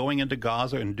than going into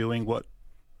Gaza and doing what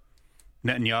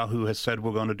Netanyahu has said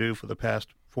we're going to do for the past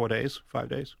 5 days?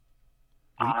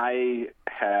 I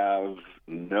have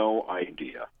no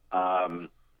idea.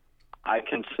 I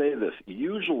can say this.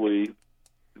 Usually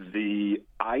the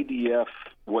IDF,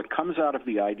 what comes out of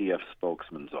the IDF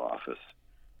spokesman's office,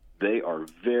 they are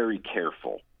very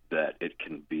careful that it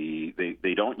can be,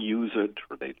 they don't use it,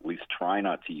 or they at least try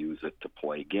not to use it to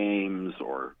play games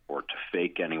or to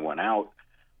fake anyone out.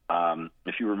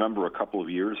 If you remember a couple of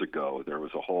years ago, there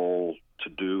was a whole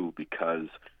to-do because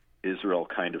Israel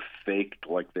kind of faked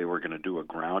like they were going to do a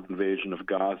ground invasion of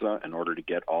Gaza in order to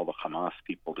get all the Hamas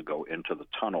people to go into the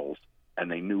tunnels, and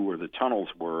they knew where the tunnels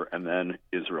were, and then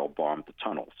Israel bombed the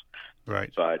tunnels.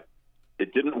 Right. But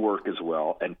it didn't work as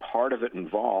well, and part of it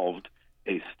involved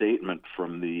a statement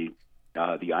from the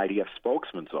IDF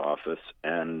spokesman's office,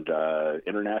 and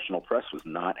international press was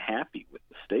not happy with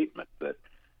the statement that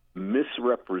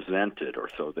misrepresented, or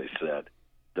so they said,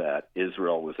 that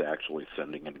Israel was actually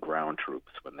sending in ground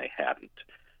troops when they hadn't.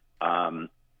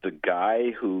 The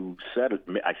guy who said it,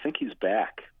 I think he's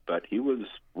back, but he was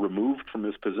removed from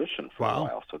his position for a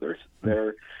while. So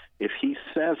if he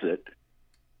says it,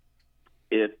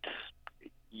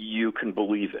 you can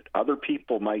believe it. Other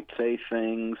people might say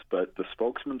things, but the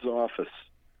spokesman's office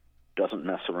doesn't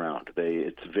mess around.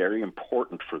 It's very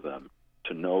important for them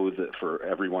to know that, for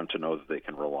everyone to know that they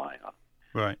can rely on.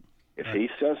 Right. If he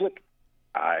says it,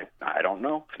 I don't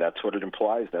know. If that's what it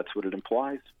implies, that's what it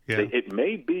implies. Yeah. It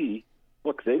may be,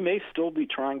 look, they may still be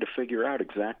trying to figure out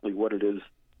exactly what it is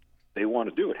they want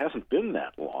to do. It hasn't been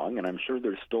that long, and I'm sure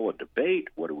there's still a debate.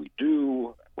 What do we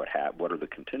do? What are the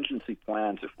contingency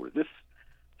plans if we're this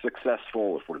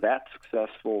successful, if we're that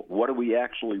successful? What do we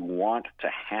actually want to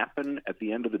happen at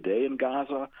the end of the day in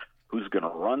Gaza? Who's going to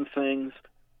run things?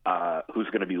 Who's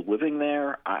going to be living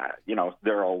there?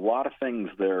 There are a lot of things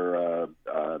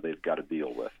they've got to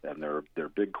deal with, and they're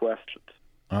big questions.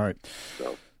 All right.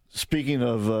 So, speaking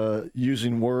of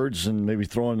using words and maybe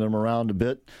throwing them around a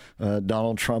bit,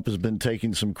 Donald Trump has been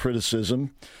taking some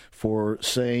criticism for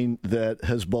saying that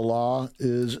Hezbollah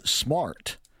is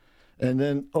smart. And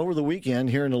then over the weekend,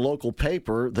 here in the local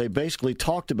paper, they basically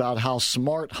talked about how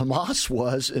smart Hamas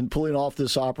was in pulling off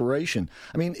this operation.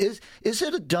 I mean, is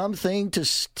it a dumb thing to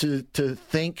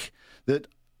think that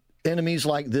enemies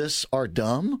like this are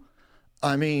dumb?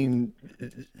 I mean,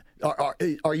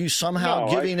 are you somehow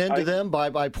giving in to them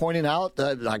by pointing out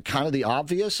kind of the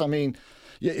obvious? I mean,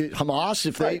 Hamas,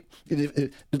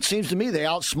 it seems to me they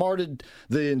outsmarted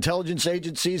the intelligence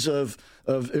agencies of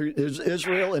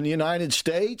Israel and the United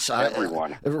States.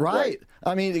 Everyone. Right.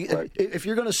 I mean, if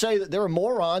you're going to say that they're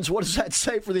morons, what does that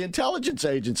say for the intelligence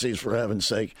agencies, for heaven's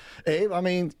sake? Abe, I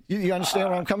mean, you understand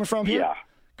where I'm coming from here? Yeah.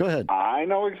 Go ahead. I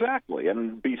know exactly.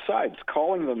 And besides,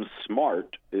 calling them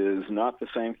smart is not the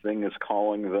same thing as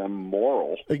calling them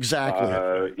moral. Exactly.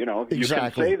 You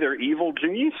can say they're evil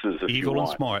geniuses if you want. Evil and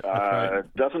smart. That's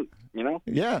right. Doesn't,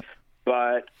 Yeah.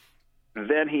 But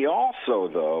then he also,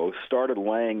 though, started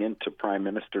laying into Prime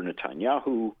Minister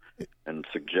Netanyahu and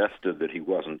suggested that he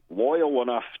wasn't loyal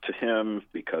enough to him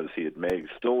because he's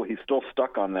still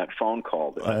stuck on that phone call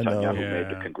that Netanyahu made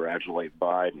to congratulate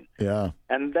Biden. Yeah.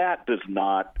 And that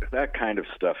kind of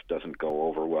stuff doesn't go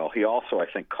over well. He also, I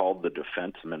think, called the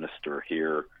defense minister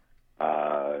here,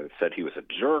 said he was a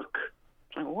jerk.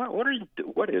 What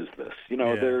is this?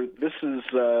 This is,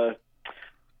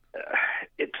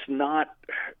 it's not,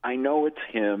 I know it's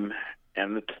him,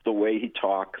 and it's the way he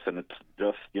talks, and it's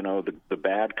just, the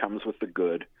bad comes with the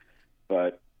good,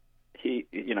 but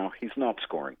he's not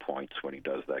scoring points when he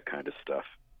does that kind of stuff.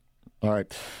 All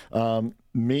right.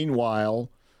 Meanwhile,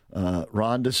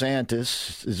 Ron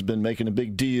DeSantis has been making a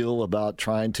big deal about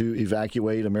trying to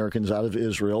evacuate Americans out of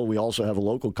Israel. We also have a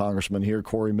local congressman here,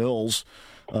 Corey Mills.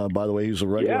 By the way, he's a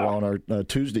regular on our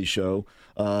Tuesday show,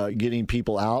 getting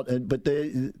people out. But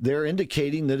they're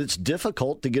indicating that it's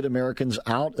difficult to get Americans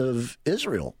out of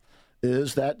Israel.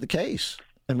 Is that the case?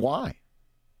 And why?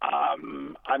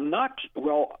 I'm not.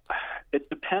 Well, it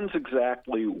depends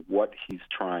exactly what he's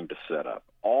trying to set up.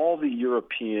 All the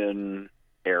European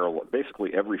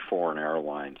basically every foreign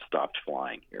airline stopped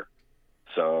flying here.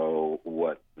 So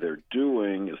what they're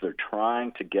doing is they're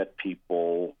trying to get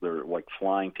people. They're like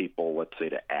flying people, let's say,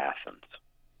 to Athens,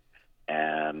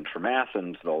 and from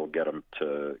Athens they'll get them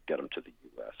to the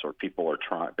U.S. Or people are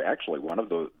trying. Actually, one of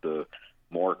the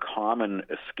more common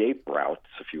escape routes,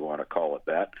 if you want to call it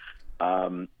that,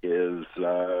 is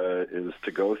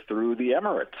to go through the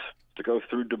Emirates, to go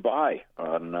through Dubai.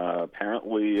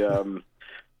 Apparently,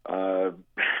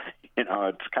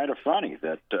 it's kind of funny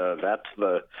that that's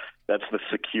the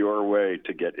secure way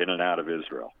to get in and out of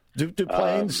Israel. Do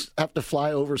planes have to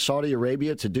fly over Saudi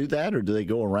Arabia to do that, or do they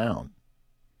go around?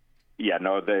 Yeah,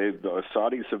 no, the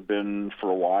Saudis have been for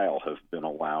a while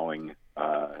allowing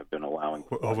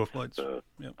overflights to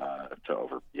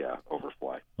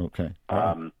overfly. Okay.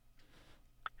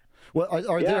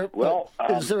 Well,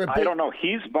 is there a big... I don't know.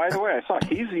 By the way, I saw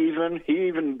he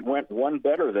even went one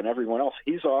better than everyone else.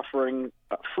 He's offering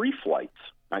free flights.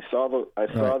 I saw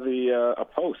a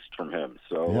post from him.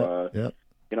 So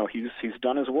he's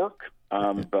done his work.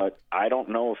 But I don't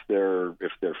know if they're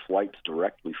flights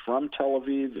directly from Tel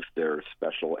Aviv, if they're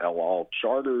special El Al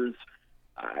charters.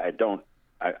 I don't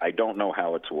know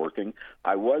how it's working.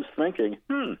 I was thinking,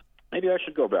 maybe I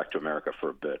should go back to America for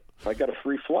a bit. If I got a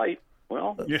free flight,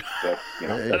 well,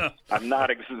 I'm not.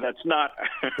 That's not.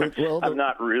 I'm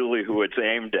not really who it's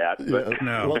aimed at. But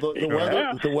Well,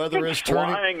 the weather is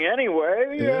flying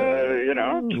anyway.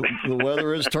 The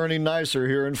weather is turning nicer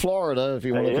here in Florida. If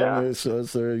you want to come,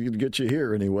 so you can get you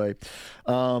here anyway.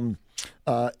 In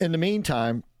the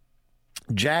meantime,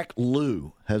 Jack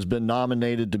Lew has been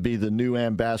nominated to be the new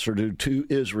ambassador to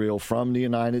Israel from the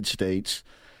United States.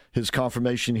 His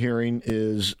confirmation hearing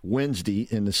is Wednesday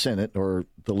in the Senate, or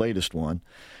the latest one.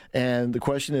 And the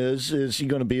question is he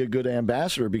going to be a good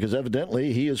ambassador? Because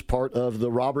evidently he is part of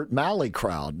the Robert Malley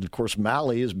crowd. And of course,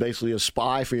 Malley is basically a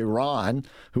spy for Iran,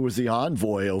 who was the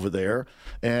envoy over there,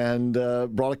 and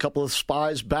brought a couple of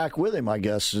spies back with him, I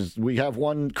guess. We have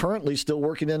one currently still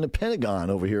working in the Pentagon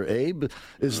over here, Abe.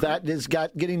 Is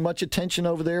getting much attention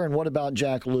over there? And what about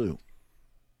Jack Lew?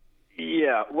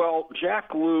 Yeah, well,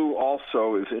 Jack Lew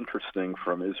also is interesting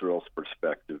from Israel's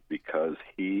perspective because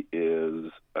he's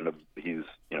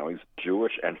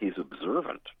Jewish and he's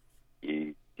observant.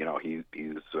 He's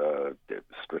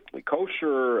strictly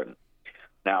kosher. And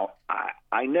now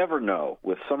I never know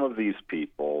with some of these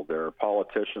people. There are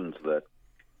politicians that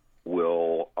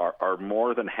are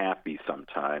more than happy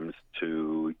sometimes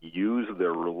to use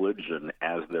their religion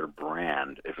as their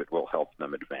brand if it will help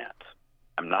them advance.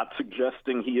 I'm not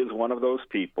suggesting he is one of those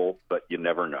people, but you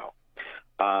never know.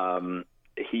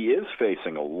 He is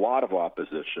facing a lot of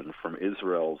opposition from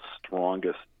Israel's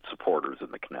strongest supporters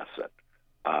in the Knesset.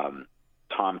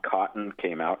 Tom Cotton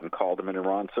came out and called him an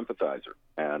Iran sympathizer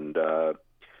and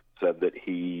said that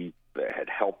he had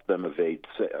helped them evade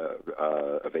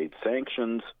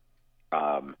sanctions.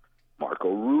 Marco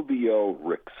Rubio,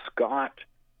 Rick Scott,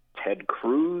 Ted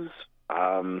Cruz.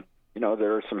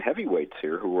 There are some heavyweights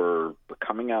here who are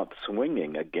coming out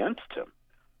swinging against him.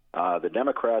 The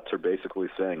Democrats are basically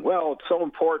saying, well, it's so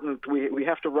important. We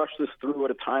have to rush this through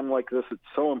at a time like this. It's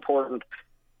so important.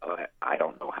 I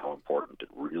don't know how important it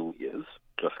really is.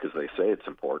 Just because they say it's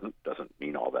important doesn't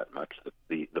mean all that much.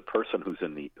 The person who's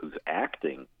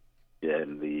acting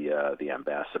in the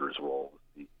ambassador's role,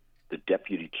 the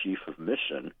deputy chief of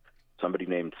mission, somebody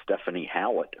named Stephanie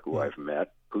Hallett, who I've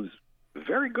met, who's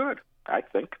very good, I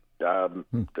think.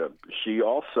 She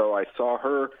also, I saw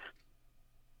her,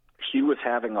 she was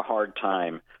having a hard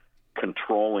time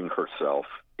controlling herself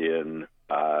in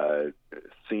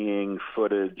seeing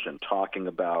footage and talking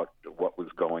about what was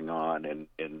going on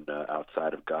in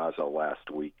outside of Gaza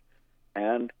last week.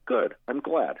 And good. I'm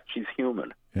glad. She's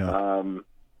human. Yeah.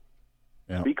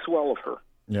 Speaks well of her.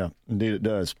 Yeah, indeed it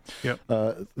does. Yep.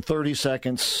 30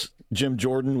 seconds. Jim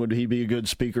Jordan, would he be a good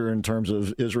speaker in terms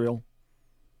of Israel?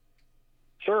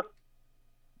 Sure.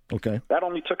 Okay. That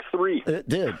only took 3. It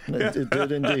did. It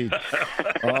did indeed.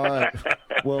 All right.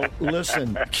 Well,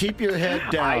 listen, keep your head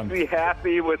down. I'd be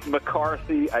happy with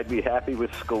McCarthy. I'd be happy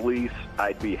with Scalise.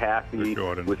 I'd be happy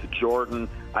with Jordan.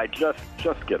 I just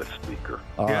get a speaker.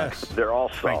 All right. They're all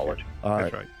solid. All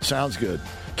right. Sounds good.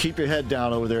 Keep your head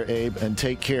down over there, Abe, and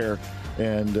take care.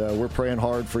 And we're praying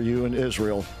hard for you and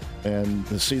Israel and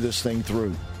to see this thing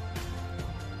through.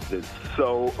 It's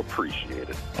so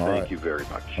appreciated. Thank you very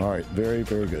much. All right. Very,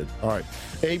 very good. All right.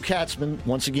 Abe Katzman,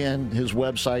 once again, his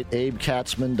website,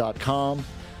 abekatzman.com.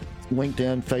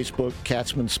 LinkedIn, Facebook,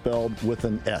 Katzman spelled with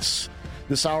an S.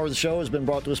 This hour of the show has been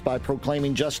brought to us by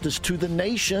Proclaiming Justice to the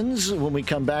Nations. When we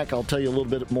come back, I'll tell you a little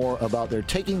bit more about their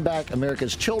Taking Back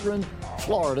America's Children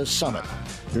Florida Summit.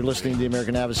 You're listening to The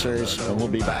American Adversaries, and we'll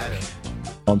be back.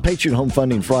 On Patriot Home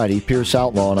Funding Friday, Pierce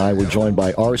Outlaw and I were joined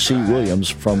by R.C. Williams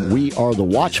from We Are the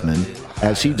Watchmen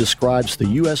as he describes the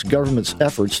U.S. government's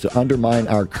efforts to undermine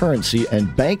our currency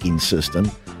and banking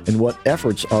system and what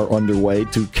efforts are underway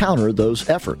to counter those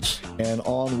efforts. And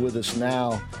on with us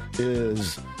now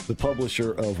is the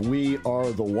publisher of We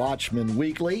Are the Watchmen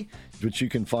Weekly, which you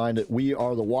can find at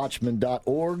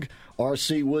wearethewatchmen.org.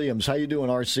 R.C. Williams. How you doing,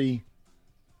 R.C.?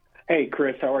 Hey,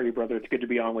 Chris, how are you, brother? It's good to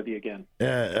be on with you again.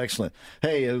 Yeah, excellent.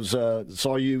 Hey, it was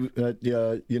saw you at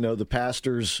the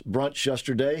pastor's brunch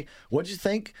yesterday. What did you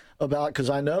think about? Because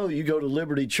I know you go to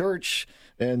Liberty Church,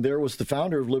 and there was the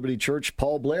founder of Liberty Church,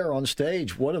 Paul Blair, on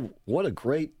stage. What a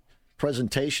great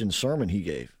sermon he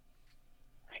gave.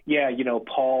 Yeah,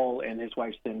 Paul and his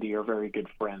wife Cindy are very good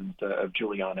friends of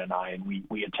Juliana and I, and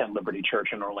we attend Liberty Church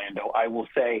in Orlando. I will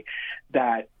say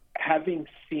that having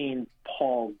seen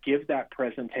Paul give that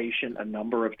presentation a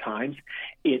number of times,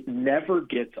 it never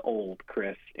gets old,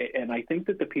 Chris. And I think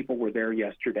that the people were there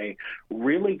yesterday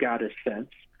really got a sense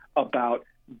about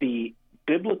the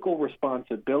biblical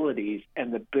responsibilities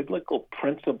and the biblical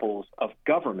principles of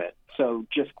government. So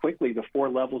just quickly, the 4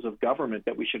 levels of government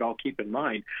that we should all keep in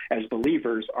mind as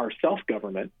believers are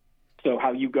self-government, so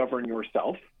how you govern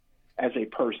yourself as a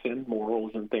person,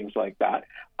 morals and things like that,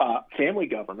 family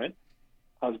government,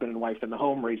 husband and wife in the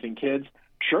home raising kids,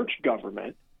 church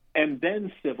government, and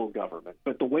then civil government.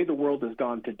 But the way the world has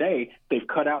gone today, they've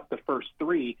cut out the first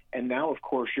 3, and now, of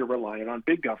course, you're relying on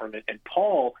big government. And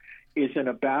Paul is in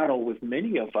a battle with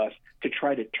many of us to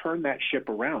try to turn that ship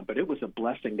around. But it was a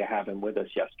blessing to have him with us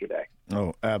yesterday.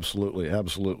 Oh, absolutely,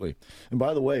 absolutely. And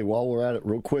by the way, while we're at it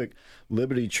real quick,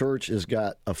 Liberty Church has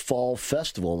got a fall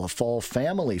festival, a fall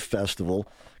family festival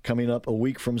coming up a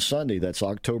week from Sunday. That's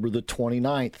October the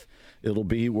 29th. It'll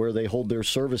be where they hold their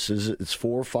services. It's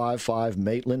 455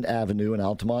 Maitland Avenue in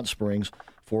Altamont Springs,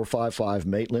 455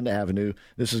 Maitland Avenue.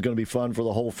 This is going to be fun for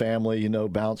the whole family,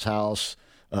 bounce house,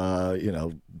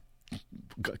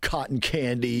 cotton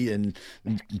candy and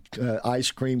ice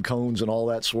cream cones and all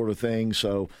that sort of thing.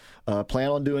 So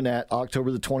plan on doing that October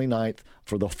the 29th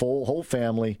for the whole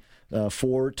family,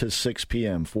 4 to 6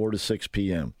 p.m., 4 to 6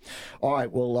 p.m. All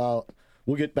right, well,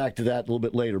 we'll get back to that a little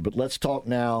bit later, but let's talk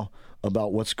now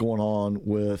about what's going on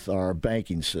with our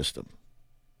banking system.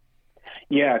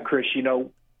 Yeah, Chris,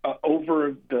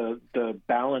 over the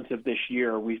balance of this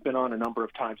year, we've been on a number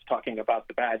of times talking about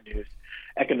the bad news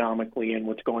economically and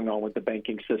what's going on with the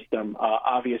banking system.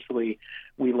 Obviously,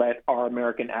 we let our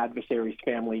American Adversaries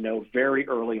family know very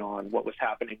early on what was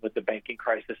happening with the banking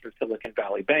crisis in Silicon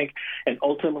Valley Bank and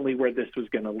ultimately where this was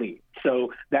going to lead.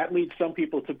 So that leads some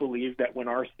people to believe that when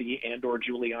RC and or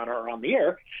Juliana are on the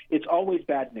air, it's always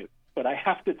bad news. But I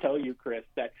have to tell you, Chris,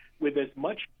 that with as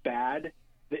much bad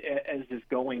as is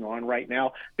going on right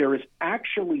now, there is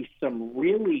actually some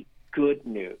really good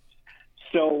news.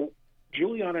 So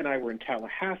Juliana and I were in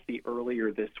Tallahassee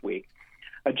earlier this week.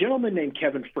 A gentleman named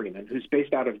Kevin Freeman, who's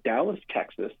based out of Dallas,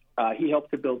 Texas, he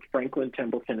helped to build Franklin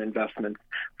Templeton Investments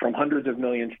from hundreds of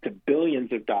millions to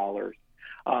billions of dollars.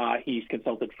 He's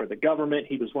consulted for the government.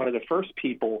 He was one of the first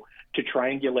people to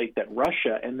triangulate that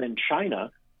Russia and then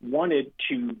China wanted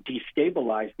to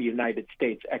destabilize the United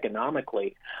States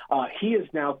economically. He has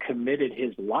now committed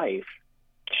his life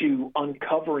to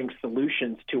uncovering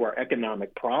solutions to our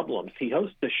economic problems. He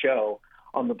hosts a show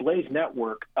on the Blaze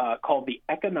Network called The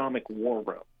Economic War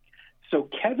Room. So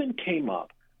Kevin came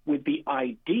up with the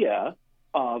idea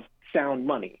of sound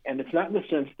money, and it's not in the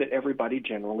sense that everybody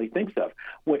generally thinks of.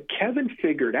 What Kevin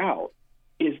figured out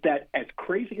is that as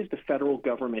crazy as the federal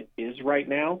government is right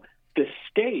now, the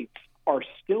states are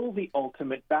still the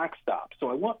ultimate backstop.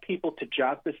 So I want people to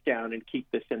jot this down and keep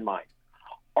this in mind.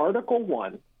 Article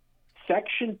 1,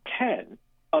 Section 10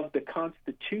 of the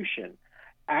Constitution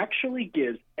actually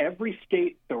gives every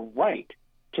state the right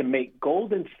to make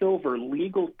gold and silver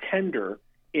legal tender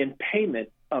in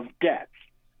payment of debts.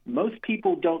 Most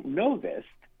people don't know this,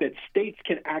 that states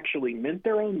can actually mint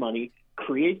their own money,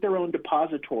 create their own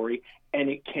depository, and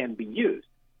it can be used.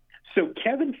 So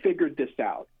Kevin figured this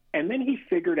out, and then he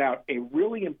figured out a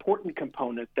really important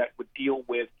component that would deal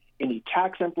with any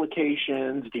tax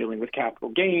implications, dealing with capital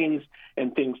gains,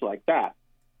 and things like that.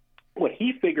 What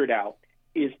he figured out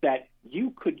is that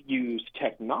you could use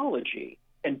technology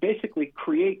and basically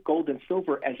create gold and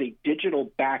silver as a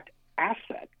digital-backed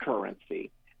asset currency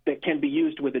that can be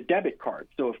used with a debit card.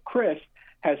 So if Chris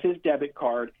has his debit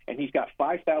card and he's got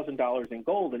 $5,000 in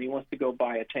gold and he wants to go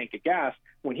buy a tank of gas,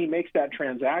 when he makes that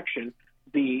transaction,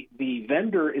 the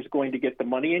vendor is going to get the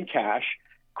money in cash.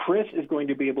 Chris is going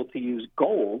to be able to use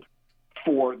gold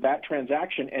for that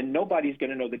transaction, and nobody's going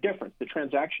to know the difference. The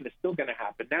transaction is still going to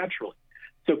happen naturally.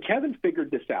 So Kevin figured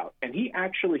this out, and he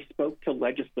actually spoke to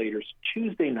legislators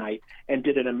Tuesday night and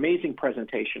did an amazing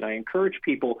presentation. I encourage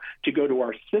people to go to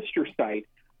our sister site,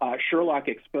 Sherlock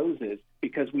Exposes,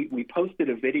 because we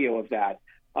posted a video of that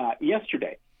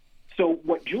yesterday. So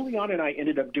what Juliana and I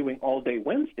ended up doing all day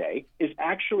Wednesday is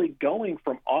actually going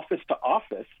from office to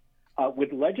office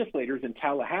with legislators in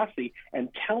Tallahassee and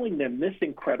telling them this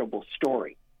incredible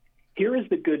story. Here is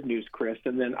the good news, Chris,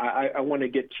 and then I want to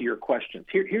get to your questions.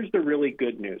 Here's the really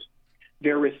good news.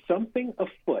 There is something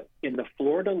afoot in the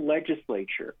Florida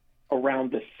legislature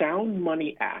around the Sound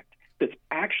Money Act that's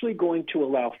actually going to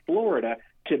allow Florida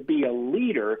to be a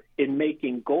leader in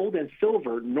making gold and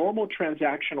silver normal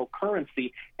transactional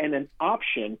currency and an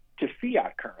option to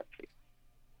fiat currency.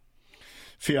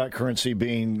 Fiat currency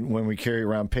being when we carry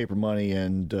around paper money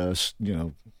and,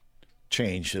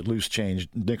 change, loose change,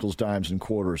 nickels, dimes, and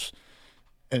quarters,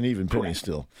 and even pennies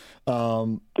still.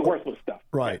 The worthless stuff.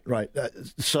 Right.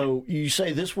 So you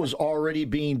say this was already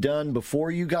being done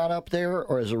before you got up there,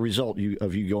 or as a result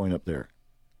of you going up there?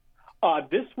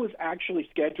 This was actually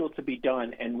scheduled to be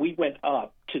done, and we went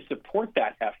up to support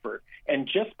that effort. And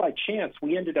just by chance,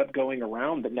 we ended up going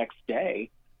around the next day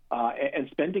and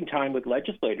spending time with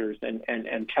legislators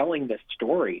and telling this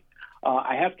story.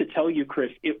 I have to tell you,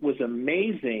 Chris, it was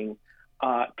amazing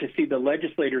to see the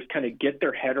legislators kind of get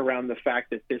their head around the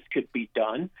fact that this could be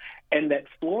done and that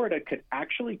Florida could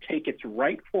actually take its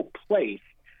rightful place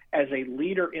as a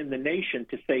leader in the nation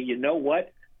to say, you know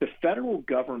what, the federal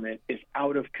government is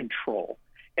out of control,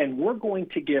 and we're going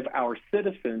to give our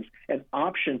citizens an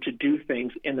option to do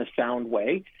things in a sound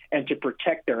way and to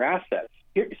protect their assets.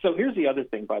 So here's the other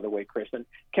thing, by the way, Chris, and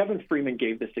Kevin Freeman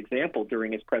gave this example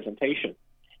during his presentation.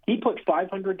 He put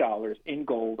 $500 in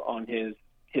gold on his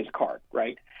card,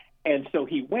 right? And so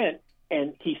he went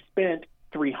and he spent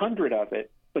 $300 of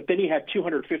it, but then he had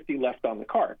 $250 left on the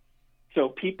card. So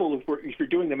people, if you're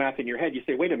doing the math in your head, you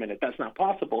say, wait a minute, that's not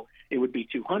possible. It would be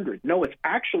 $200. No, it's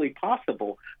actually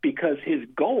possible because his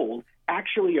gold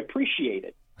actually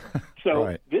appreciated. So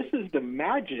right. This is the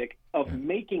magic of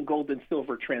making gold and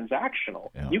silver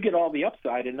transactional. Yeah. You get all the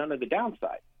upside and none of the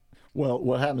downside. Well,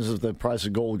 what happens if the price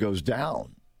of gold goes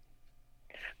down?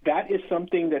 That is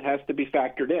something that has to be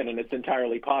factored in, and it's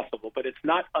entirely possible. But it's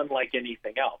not unlike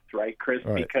anything else, right, Chris?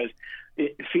 Right. Because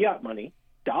fiat money,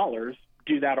 dollars,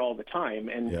 do that all the time.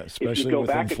 And if you go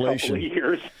back inflation. A couple of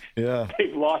years,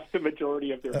 they've lost the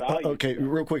majority of their value. Okay,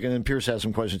 real quick, and then Pierce has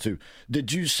some questions too.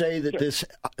 Did you say that this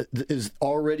is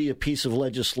already a piece of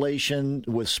legislation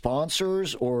with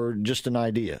sponsors or just an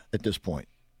idea at this point?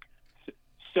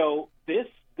 So this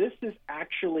is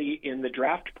actually in the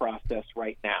draft process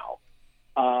right now.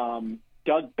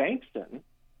 Doug Bankson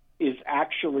is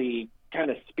actually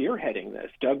kind of spearheading this.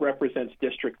 Doug represents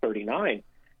District 39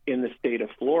 in the state of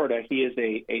Florida. He is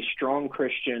a strong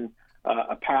Christian,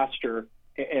 a pastor,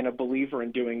 and a believer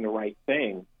in doing the right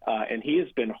thing. And he has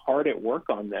been hard at work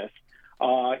on this.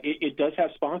 It does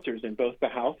have sponsors in both the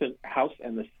House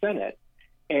and the Senate.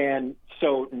 And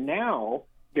so now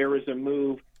there is a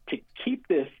move to keep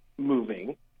this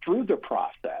moving through the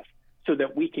process so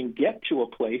that we can get to a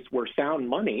place where sound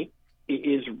money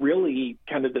is really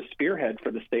kind of the spearhead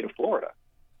for the state of Florida.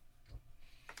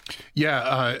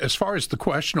 Yeah, as far as the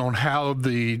question on how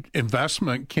the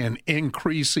investment can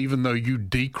increase even though you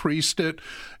decreased it,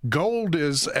 gold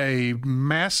is a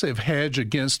massive hedge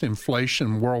against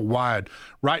inflation worldwide.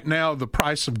 Right now, the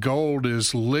price of gold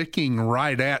is licking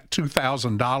right at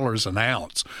 $2,000 an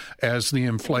ounce as the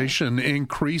inflation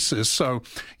increases. So,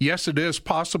 yes, it is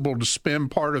possible to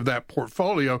spend part of that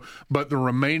portfolio, but the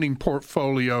remaining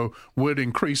portfolio would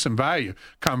increase in value.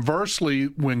 Conversely,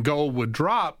 when gold would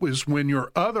drop is when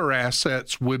your other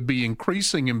assets would be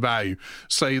increasing in value.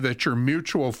 Say that your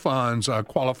mutual funds,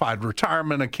 qualified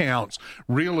retirement accounts,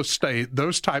 real estate,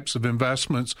 those types of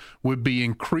investments would be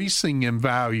increasing in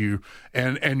value,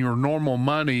 and your normal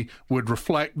money would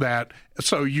reflect that.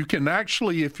 So you can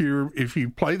actually, if you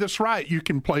play this right, you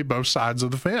can play both sides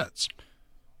of the fence.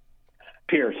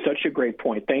 Pierce, such a great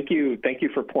point. Thank you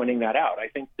for pointing that out. I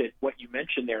think that what you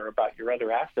mentioned there about your other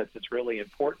assets is really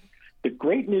important. The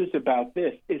great news about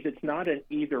this is it's not an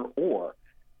either or.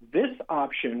 This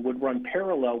option would run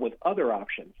parallel with other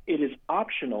options. It is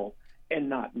optional and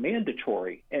not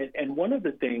mandatory. And one of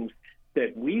the things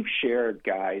that we've shared,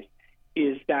 guys,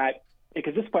 is that,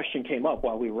 because this question came up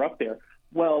while we were up there,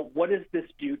 well, what does this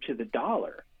do to the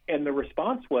dollar? And the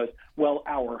response was, well,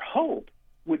 our hope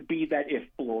would be that if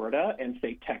Florida and,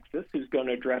 say, Texas, who's going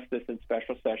to address this in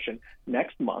special session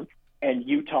next month, and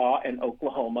Utah and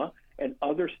Oklahoma and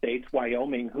other states,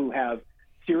 Wyoming, who have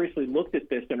seriously looked at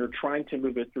this and are trying to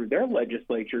move it through their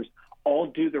legislatures, all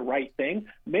do the right thing,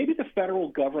 maybe the federal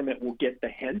government will get the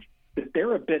hint that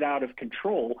they're a bit out of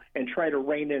control and try to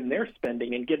rein in their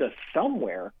spending and get us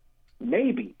somewhere,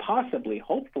 maybe, possibly,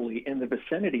 hopefully, in the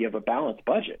vicinity of a balanced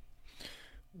budget.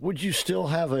 Would you still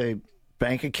have a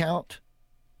bank account?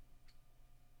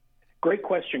 Great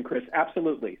question, Chris.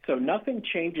 Absolutely. So nothing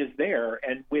changes there.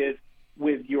 And with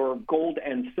your gold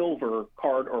and silver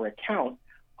card or account,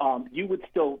 you would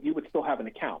still have an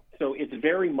account. So it's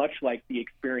very much like the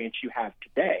experience you have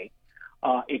today,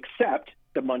 except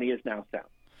the money is now sound.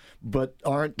 But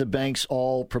aren't the banks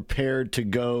all prepared to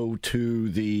go to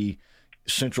the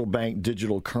central bank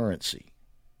digital currency?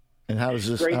 And how does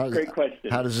this? Great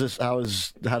question. How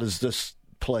does this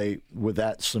play with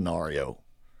that scenario?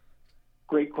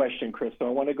 Great question, Chris. So I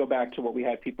want to go back to what we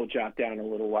had people jot down a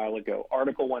little while ago,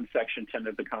 Article 1, Section 10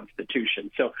 of the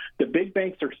Constitution. So the big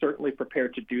banks are certainly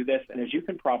prepared to do this, and as you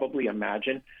can probably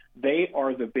imagine, they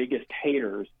are the biggest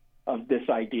haters of this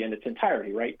idea in its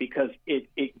entirety, right? Because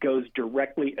it goes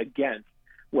directly against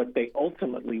what they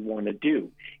ultimately want to do.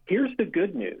 Here's the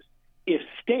good news. If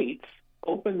states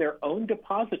open their own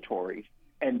depositories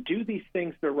and do these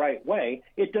things the right way,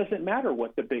 it doesn't matter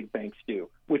what the big banks do,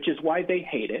 which is why they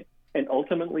hate it. And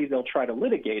ultimately, they'll try to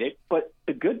litigate it. But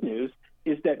the good news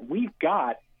is that we've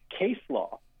got case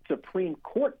law, Supreme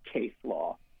Court case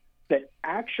law, that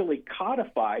actually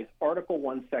codifies Article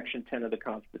 1, Section 10 of the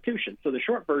Constitution. So the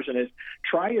short version is,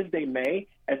 try as they may,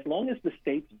 as long as the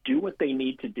states do what they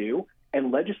need to do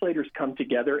and legislators come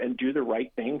together and do the right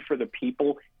thing for the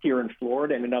people here in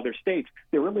Florida and in other states,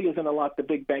 there really isn't a lot the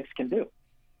big banks can do.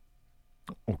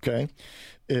 Okay.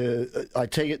 I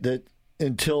take it that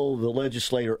until the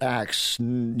legislator acts,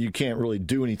 you can't really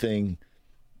do anything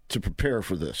to prepare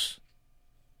for this.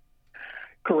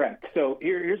 Correct. So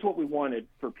here's what we wanted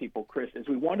for people, Chris, is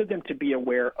we wanted them to be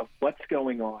aware of what's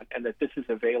going on and that this is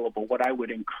available. What I would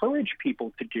encourage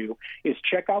people to do is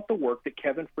check out the work that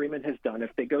Kevin Freeman has done. If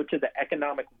they go to the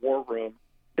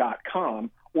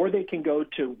economicwarroom.com, or they can go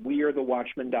to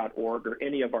wearethewatchmen.org or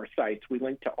any of our sites. We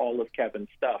link to all of Kevin's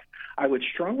stuff. I would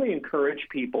strongly encourage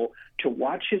people to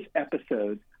watch his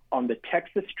episodes on the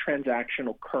Texas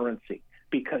transactional currency,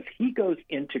 because he goes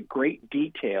into great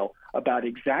detail about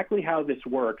exactly how this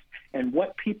works and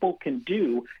what people can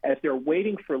do as they're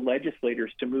waiting for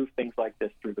legislators to move things like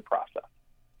this through the process.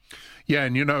 Yeah,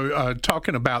 and,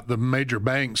 talking about the major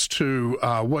banks, too,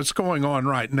 what's going on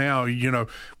right now,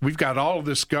 we've got all of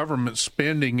this government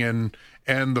spending and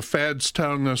the Fed's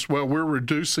telling us, well, we're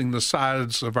reducing the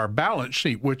size of our balance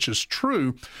sheet, which is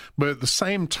true. But at the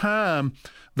same time,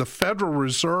 the Federal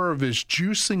Reserve is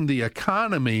juicing the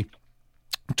economy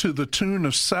to the tune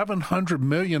of $700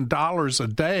 million a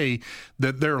day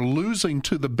that they're losing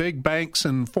to the big banks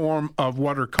in form of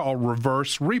what are called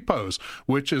reverse repos,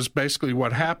 which is basically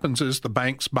what happens is the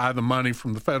banks buy the money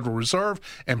from the Federal Reserve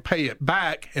and pay it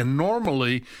back. And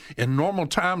normally, in normal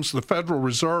times, the Federal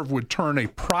Reserve would turn a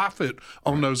profit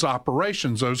on those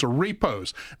operations. Those are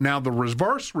repos. Now, the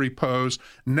reverse repos,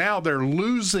 now they're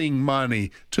losing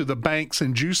money to the banks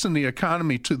and juicing the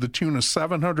economy to the tune of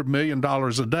 $700 million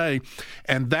a day.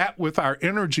 And that, with our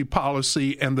energy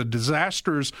policy and the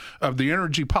disasters of the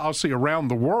energy policy around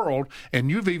the world,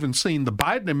 and you've even seen the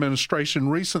Biden administration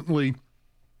recently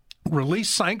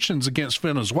release sanctions against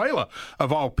Venezuela,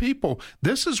 of all people,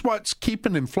 this is what's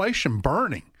keeping inflation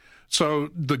burning.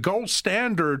 So the gold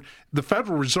standard, the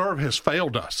Federal Reserve has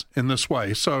failed us in this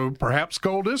way. So perhaps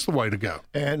gold is the way to go.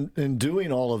 And in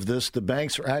doing all of this, the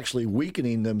banks are actually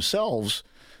weakening themselves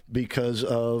because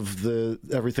of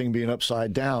everything being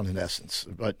upside down, in essence.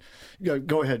 But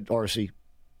go ahead, RC.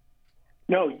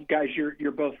 No, guys,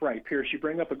 you're both right. Pierce, you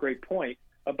bring up a great point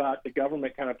about the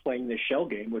government kind of playing this shell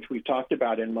game, which we've talked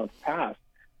about in months past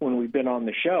when we've been on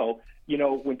the show.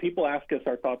 When people ask us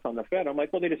our thoughts on the Fed, I'm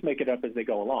like, well, they just make it up as they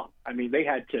go along. I mean, they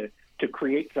had to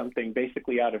create something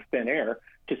basically out of thin air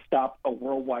to stop a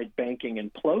worldwide banking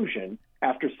implosion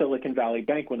after Silicon Valley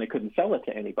Bank when they couldn't sell it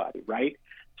to anybody, right?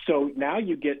 So now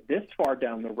you get this far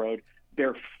down the road,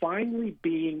 they're finally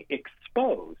being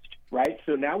exposed, right?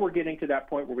 So now we're getting to that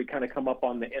point where we kind of come up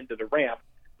on the end of the ramp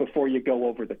before you go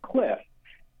over the cliff,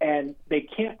 and they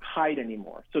can't hide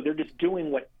anymore. So they're just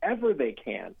doing whatever they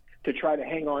can to try to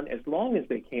hang on as long as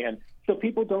they can so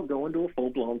people don't go into a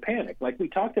full-blown panic. Like we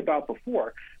talked about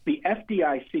before, the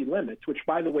FDIC limits, which,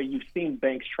 by the way, you've seen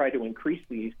banks try to increase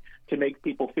these to make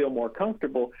people feel more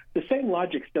comfortable, the same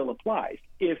logic still applies.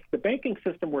 If the banking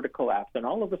system were to collapse and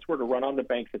all of us were to run on the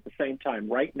banks at the same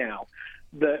time right now,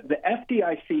 the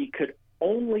FDIC could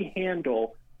only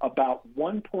handle about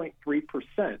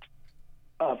 1.3%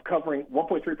 of covering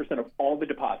 1.3% of all the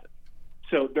deposits.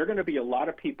 So there are going to be a lot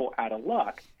of people out of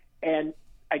luck. And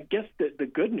I guess the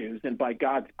good news, and by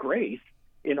God's grace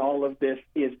in all of this,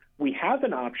 is we have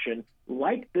an option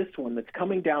like this one that's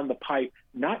coming down the pipe,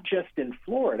 not just in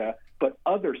Florida, but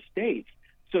other states,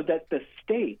 so that the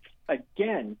states,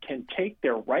 again, can take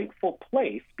their rightful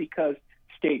place, because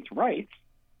states' rights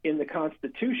in the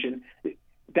Constitution,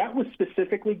 that was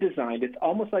specifically designed. It's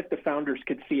almost like the founders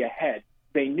could see ahead.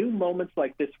 They knew moments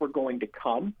like this were going to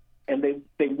come, and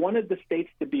they wanted the states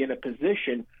to be in a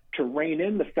position to rein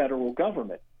in the federal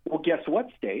government. Well, guess what,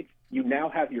 states? You now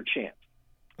have your chance.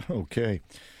 Okay.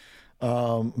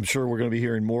 I'm sure we're going to be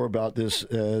hearing more about this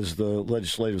as the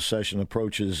legislative session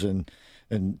approaches and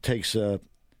takes up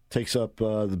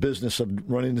the business of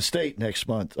running the state next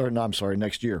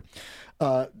year.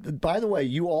 By the way,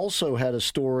 you also had a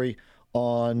story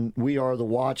on We Are the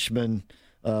Watchman,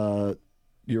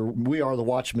 your We Are the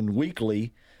Watchman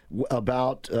Weekly,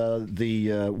 about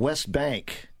the West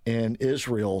Bank and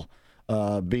Israel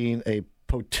being a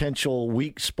potential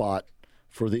weak spot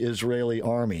for the Israeli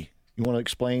army. You want to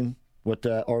explain what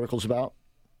that article's about?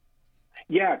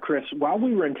 Yeah, Chris. While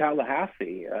we were in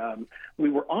Tallahassee, we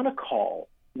were on a call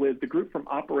with the group from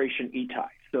Operation Itai.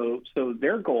 So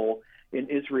their goal in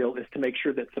Israel is to make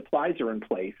sure that supplies are in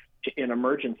place in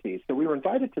emergencies. So we were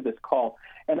invited to this call,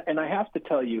 and I have to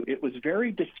tell you, it was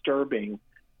very disturbing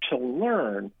to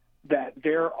learn that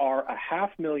there are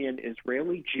 500,000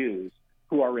 Israeli Jews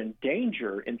who are in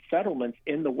danger in settlements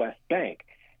in the West Bank.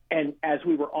 And as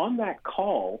we were on that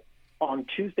call on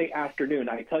Tuesday afternoon,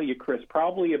 I tell you, Chris,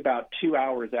 probably about 2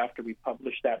 hours after we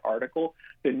published that article,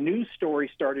 the news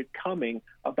story started coming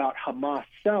about Hamas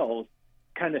cells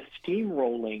kind of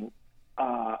steamrolling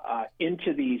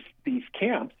into these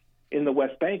camps in the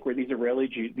West Bank where these Israeli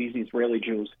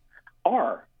Jews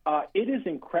are. It is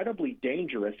incredibly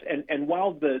dangerous. And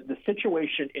while the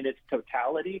situation in its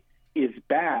totality is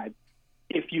bad,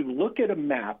 if you look at a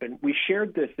map, and we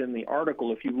shared this in the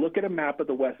article, if you look at a map of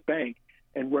the West Bank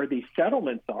and where these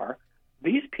settlements are,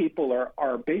 these people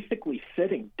are basically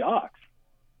sitting ducks.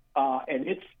 And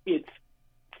it's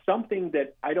something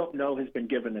that I don't know has been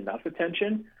given enough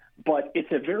attention, but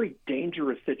it's a very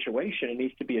dangerous situation. It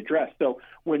needs to be addressed. So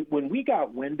when we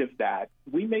got wind of that,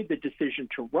 we made the decision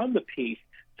to run the piece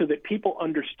so that people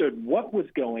understood what was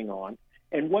going on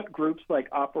and what groups like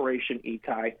Operation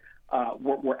Itai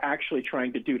were actually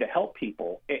trying to do to help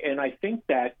people. And I think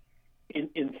that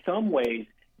in some ways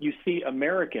you see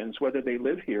Americans, whether they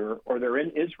live here or they're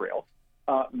in Israel,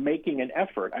 making an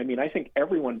effort. I mean, I think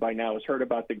everyone by now has heard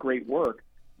about the great work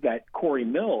that Corey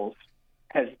Mills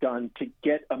has done to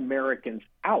get Americans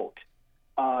out.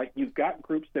 You've got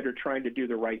groups that are trying to do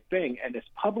the right thing. And as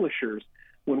publishers,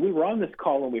 when we were on this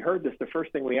call and we heard this, the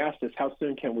first thing we asked is, how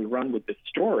soon can we run with this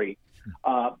story?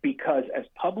 Because as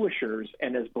publishers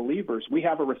and as believers, we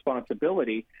have a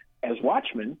responsibility as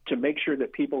watchmen to make sure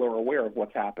that people are aware of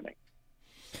what's happening.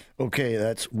 Okay,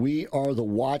 that's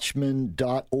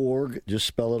wearethewatchmen.org. Just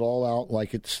spell it all out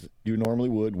like you normally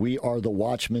would.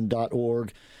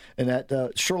 Wearethewatchmen.org. And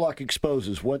that Sherlock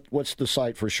Exposes, what's the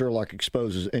site for Sherlock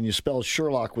Exposes? And you spell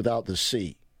Sherlock without the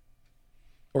C.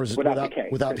 Or is it without the K?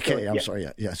 Without the K, I'm sorry.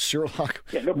 Yeah, Sherlock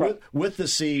with the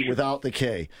C, without the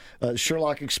K.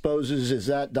 Sherlock Exposes, is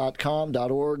that .com,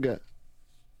 .org?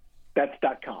 That's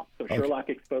 .com, so okay.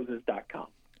 SherlockExposes.com.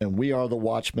 And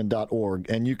wearethewatchmen.org.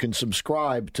 And you can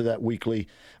subscribe to that weekly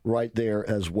right there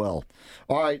as well.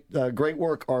 All right, great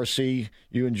work, RC.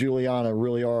 You and Juliana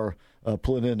really are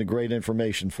pulling in the great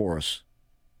information for us.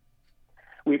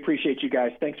 We appreciate you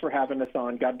guys. Thanks for having us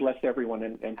on. God bless everyone,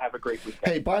 and have a great weekend.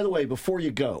 Hey, by the way, before you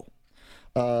go,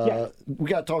 we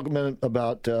got to talk a minute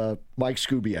about Mike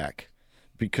Skubiak,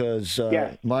 because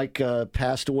Mike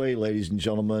passed away, ladies and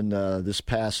gentlemen, this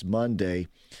past Monday,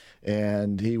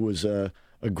 and he was a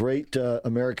great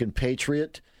American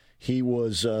patriot. He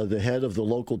was the head of the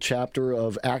local chapter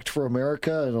of Act for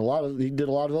America, and he did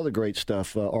a lot of other great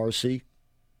stuff, RC.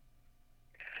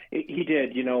 He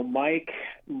did.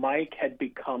 Mike had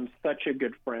become such a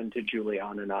good friend to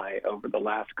Julian and I over the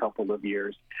last couple of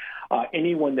years.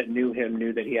 Anyone that knew him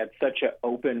knew that he had such an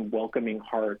open, welcoming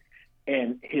heart.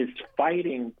 And his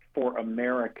fighting for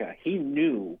America, he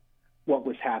knew what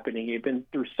was happening. He had been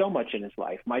through so much in his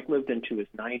life. Mike lived into his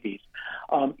 90s.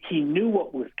 He knew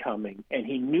what was coming, and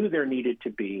he knew there needed to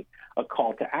be a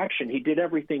call to action. He did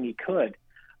everything he could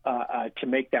to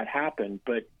make that happen.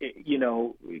 But,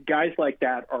 guys like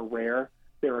that are rare.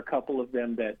 There are a couple of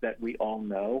them that we all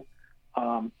know.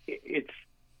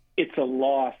 It's a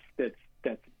loss that's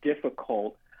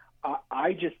difficult.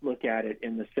 I just look at it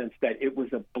in the sense that it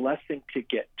was a blessing to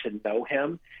get to know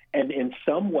him and in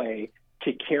some way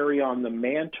to carry on the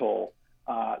mantle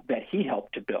that he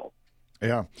helped to build.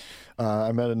 Yeah.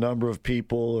 I met a number of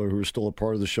people who are still a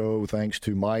part of the show thanks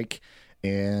to Mike.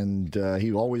 And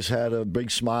he always had a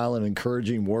big smile and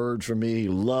encouraging word for me. He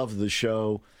loved the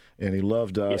show, and he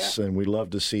loved us, and we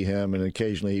loved to see him. And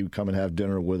occasionally he would come and have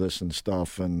dinner with us and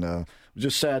stuff. And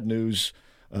just sad news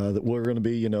that we're going to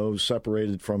be,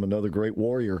 separated from another great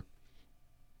warrior.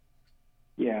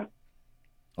 Yeah.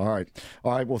 All right.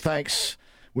 Well, thanks.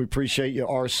 We appreciate you,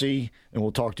 RC, and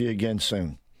we'll talk to you again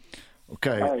soon.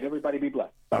 Okay. All right, everybody be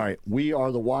blessed. All right. We are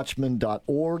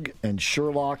thewatchman.org and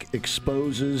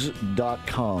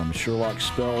SherlockExposes.com. Sherlock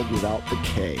spelled without the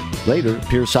K. Later,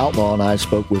 Pierce Outlaw and I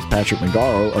spoke with Patrick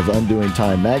Magaro of Undoing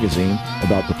Time magazine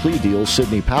about the plea deal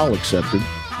Sidney Powell accepted,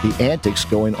 the antics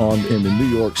going on in the New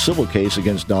York civil case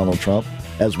against Donald Trump,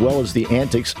 as well as the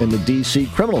antics in the D.C.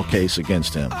 criminal case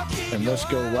against him. And let's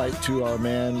go right to our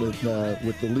man with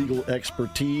the legal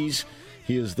expertise.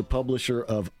 He is the publisher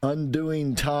of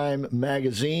Undoing Time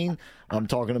magazine. I'm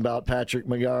talking about Patrick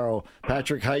Magaro.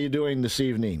 Patrick, how you doing this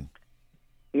evening?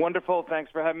 Wonderful.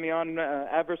 Thanks for having me on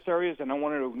Adversaries. And I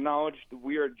wanted to acknowledge that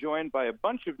we are joined by a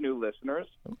bunch of new listeners.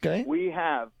 Okay. We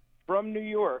have from New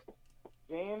York,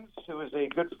 James, who is a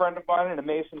good friend of mine and a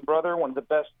Mason brother, one of the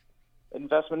best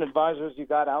investment advisors you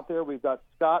got out there. We've got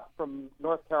Scott from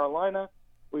North Carolina.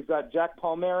 We've got Jack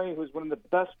Palmieri, who's one of the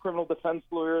best criminal defense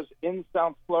lawyers in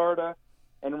South Florida.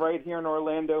 And right here in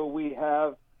Orlando, we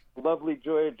have lovely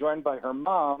Joy joined by her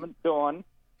mom, Dawn.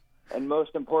 And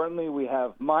most importantly, we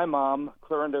have my mom,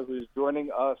 Clorinda, who's joining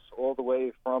us all the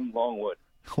way from Longwood.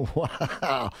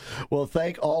 Wow. Well,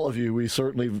 thank all of you. We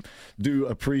certainly do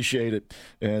appreciate it.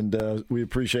 And we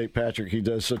appreciate Patrick. He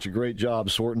does such a great job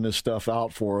sorting this stuff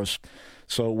out for us.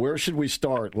 So where should we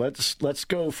start? Let's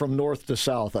go from north to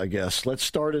south, I guess. Let's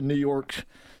start in New York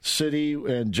City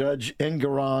and Judge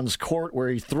Engoron's court, where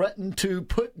he threatened to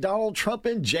put Donald Trump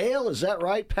in jail. Is that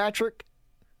right, Patrick?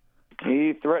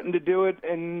 He threatened to do it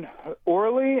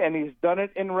orally, and he's done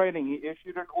it in writing. He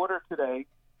issued an order today,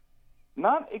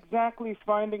 not exactly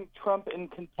finding Trump in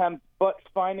contempt, but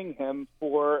finding him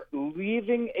for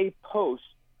leaving a post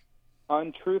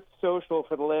on Truth Social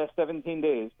for the last 17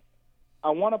 days. I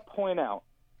want to point out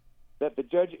that the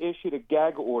judge issued a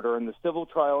gag order in the civil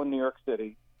trial in New York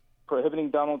City prohibiting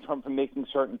Donald Trump from making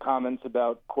certain comments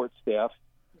about court staff,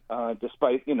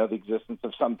 despite, the existence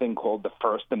of something called the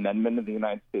First Amendment of the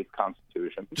United States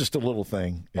Constitution. Just a little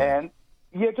thing. Yeah. And,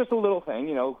 just a little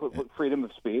thing, freedom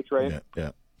of speech, right?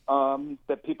 Yeah.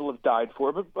 That people have died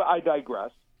for, but I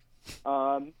digress.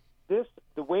 The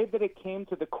way that it came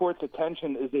to the court's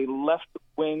attention is a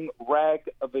left-wing rag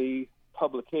of a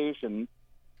publication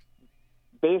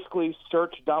basically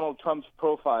searched Donald Trump's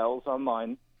profiles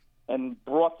online and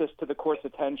brought this to the court's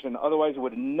attention. Otherwise, it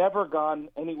would have never gone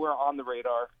anywhere on the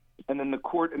radar. And then the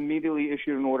court immediately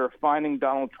issued an order fining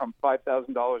Donald Trump $5,000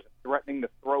 and threatening to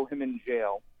throw him in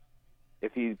jail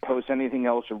if he posts anything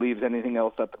else or leaves anything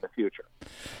else up in the future.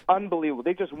 Unbelievable.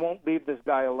 They just won't leave this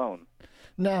guy alone.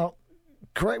 Now,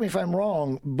 correct me if I'm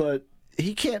wrong, but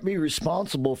he can't be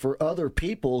responsible for other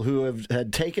people who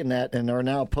had taken that and are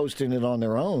now posting it on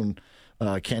their own.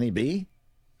 Can he be?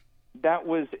 That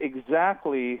was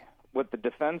exactly what the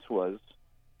defense was,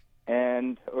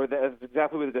 that's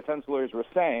exactly what the defense lawyers were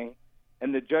saying.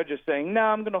 And the judge is saying, no,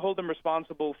 I'm going to hold him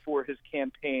responsible for his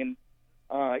campaign.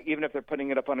 Even if they're putting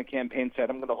it up on a campaign set,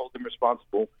 I'm going to hold him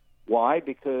responsible. Why?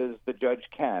 Because the judge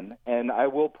can. And I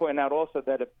will point out also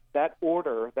that if that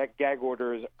gag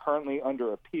order is currently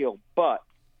under appeal, but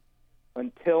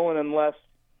until and unless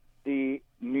the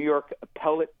New York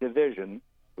Appellate Division,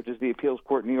 which is the appeals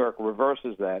court in New York,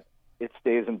 reverses that, it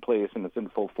stays in place and it's in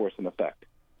full force and effect.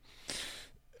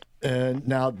 And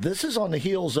now this is on the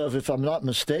heels of, if I'm not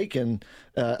mistaken,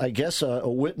 I guess a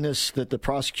witness that the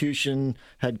prosecution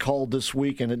had called this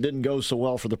week, and it didn't go so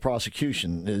well for the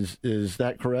prosecution. Is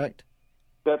that correct?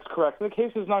 That's correct. The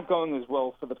case is not going as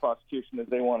well for the prosecution as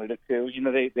they wanted it to.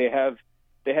 They have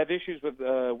They have issues with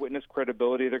witness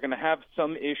credibility. They're going to have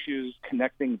some issues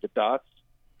connecting the dots,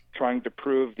 trying to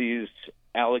prove these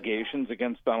allegations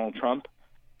against Donald Trump.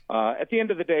 At the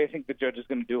end of the day, I think the judge is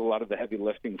going to do a lot of the heavy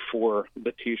lifting for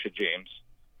Letitia James.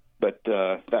 But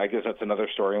I guess that's another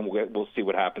story, and we'll see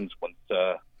what happens once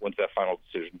that final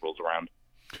decision rolls around.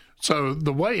 So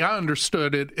the way I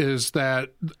understood it is that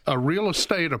a real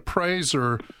estate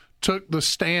appraiser took the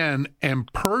stand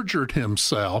and perjured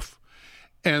himself,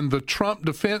 and the Trump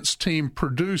defense team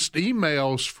produced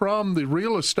emails from the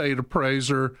real estate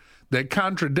appraiser that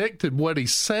contradicted what he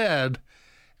said,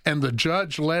 and the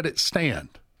judge let it stand.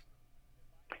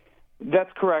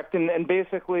 That's correct, and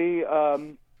basically,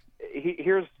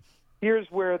 here's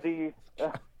where the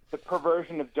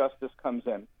perversion of justice comes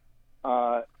in.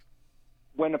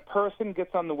 When a person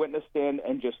gets on the witness stand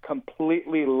and just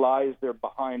completely lies their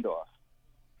behind off,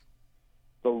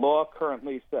 the law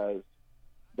currently says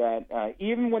that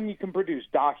even when you can produce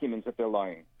documents that they're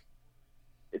lying,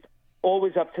 it's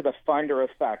always up to the finder of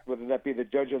fact, whether that be the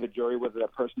judge or the jury, whether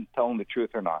that person's telling the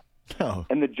truth or not. Oh.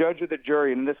 And the judge or the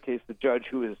jury, in this case, the judge,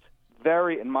 who is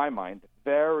very, in my mind,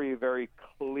 very, very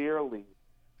clearly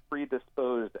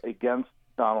predisposed against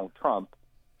Donald Trump,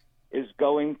 is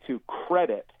going to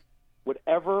credit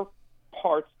whatever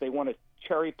parts they want to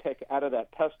cherry pick out of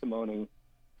that testimony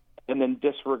and then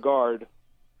disregard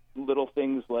little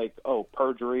things like,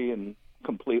 perjury and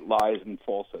complete lies and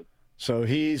falsehoods. So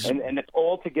he's... And it's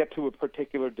all to get to a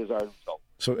particular desired result.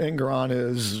 So Engoron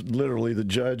is literally the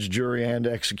judge, jury, and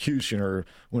executioner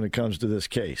when it comes to this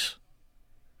case.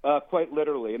 Quite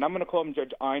literally. And I'm going to call him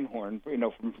Judge Einhorn,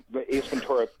 from Ace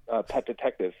Ventura, Pet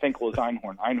Detective. Finkel is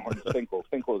Einhorn. Einhorn is Finkel.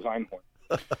 Finkel is Einhorn.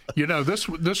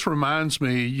 This reminds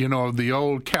me, of the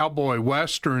old cowboy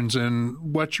westerns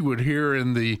and what you would hear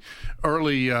in the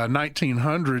early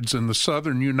 1900s in the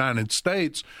southern United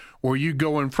States, where you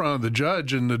go in front of the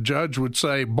judge and the judge would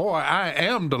say, "Boy, I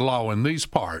am the law in these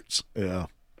parts." Yeah.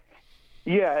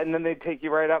 Yeah, and then they'd take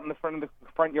you right out in the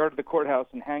front yard of the courthouse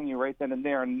and hang you right then and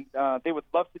there. And they would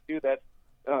love to do that.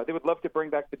 They would love to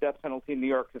bring back the death penalty in New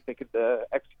York if they could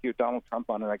execute Donald Trump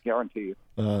on it, I guarantee you.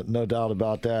 No doubt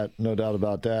about that. No doubt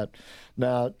about that.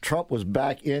 Now, Trump was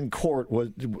back in court.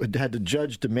 Had the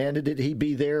judge demanded that he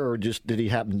be there, or just did he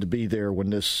happen to be there when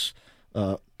this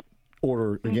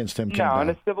order against him came down? No, in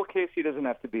a civil case, he doesn't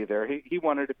have to be there. He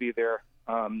wanted to be there.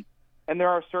 And there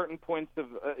are certain points of,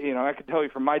 I can tell you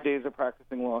from my days of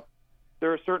practicing law,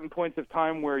 there are certain points of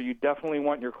time where you definitely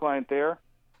want your client there,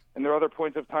 and there are other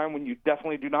points of time when you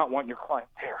definitely do not want your client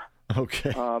there.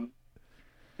 Okay.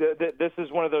 This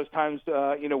is one of those times,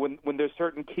 when there's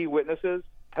certain key witnesses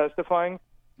testifying,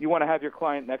 you want to have your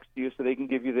client next to you so they can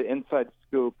give you the inside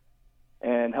scoop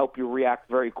and help you react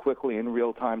very quickly in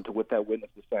real time to what that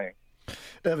witness is saying.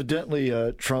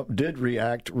 Evidently, Trump did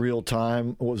react real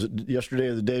time. Was it yesterday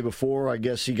or the day before? I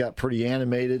guess he got pretty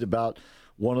animated about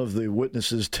one of the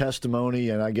witnesses' testimony,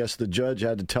 and I guess the judge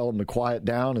had to tell him to quiet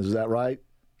down. Is that right?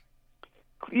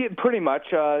 Yeah, pretty much.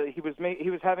 He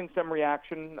was having some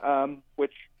reaction,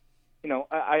 which,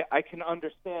 I can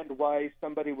understand why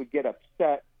somebody would get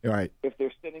upset right. if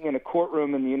they're sitting in a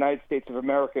courtroom in the United States of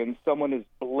America and someone is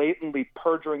blatantly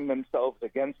perjuring themselves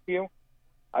against you.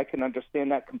 I can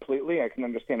understand that completely. I can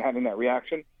understand having that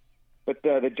reaction. But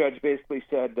the judge basically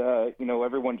said,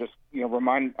 everyone just, I'm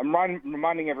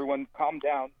reminding everyone, calm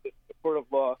down. This is the court of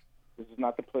law. This is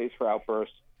not the place for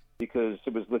outbursts, because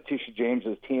it was Letitia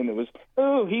James's team that was,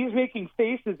 he's making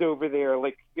faces over there,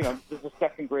 like, this is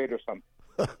second grade or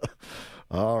something.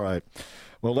 All right.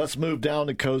 Well, let's move down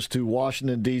the coast to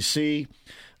Washington, D.C.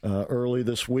 Early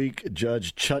this week,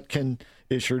 Judge Chutkan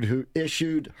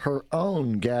issued her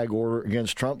own gag order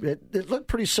against Trump. It looked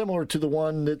pretty similar to the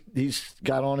one that he's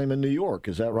got on him in New York.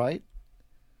 Is that right?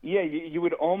 Yeah, you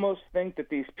would almost think that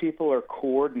these people are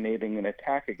coordinating an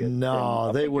attack against him.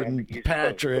 No, they wouldn't,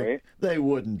 Patrick. Coast, right? They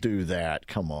wouldn't do that.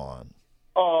 Come on.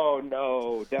 Oh,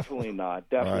 no, definitely not.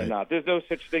 Definitely not. There's no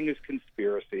such thing as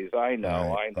conspiracies. I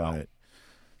know. Right.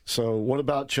 So what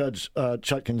about Judge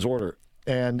Chutkan's order?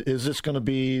 And is this going to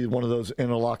be one of those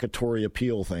interlocutory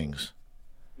appeal things?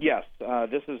 Yes,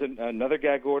 this is another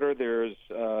gag order. His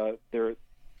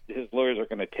lawyers are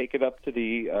going to take it up to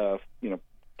the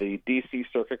D.C.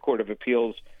 Circuit Court of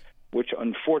Appeals, which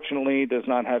unfortunately does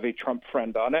not have a Trump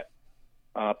friend on it,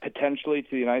 potentially to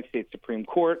the United States Supreme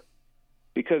Court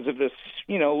because of this,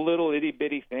 little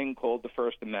itty-bitty thing called the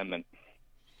First Amendment.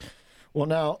 Well,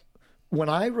 now, when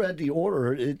I read the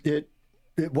order, it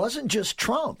wasn't just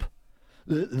Trump.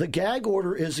 The gag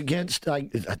order is against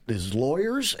his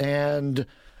lawyers and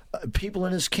people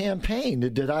in his campaign.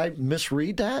 Did I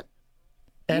misread that?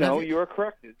 No, you are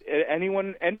correct.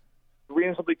 Anyone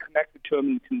reasonably connected to him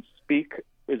and can speak,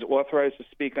 is authorized to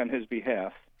speak on his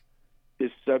behalf,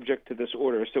 is subject to this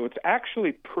order. So it's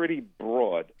actually pretty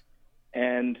broad.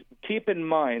 And keep in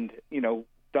mind,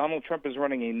 Donald Trump is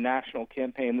running a national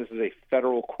campaign. This is a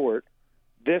federal court.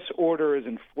 This order is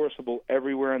enforceable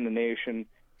everywhere in the nation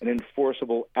and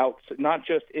enforceable not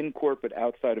just in court but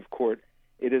outside of court.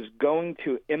 It is going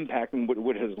to impact, and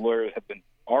what his lawyers have been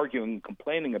arguing and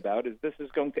complaining about, is this is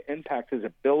going to impact his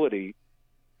ability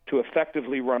to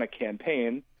effectively run a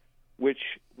campaign, which,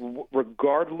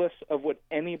 regardless of what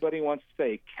anybody wants to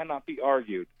say, cannot be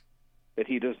argued that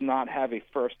he does not have a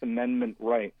First Amendment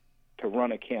right to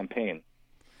run a campaign.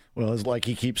 Well, it's like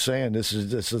he keeps saying, this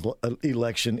is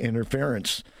election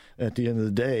interference. At the end of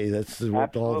the day, that's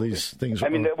what all these things are. I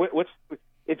mean,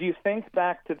 if you think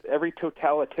back to every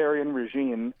totalitarian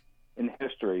regime in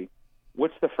history,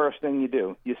 what's the first thing you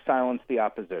do? You silence the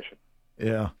opposition.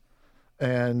 Yeah.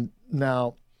 And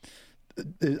now,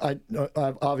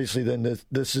 obviously, then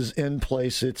this is in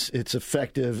place. It's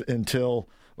effective until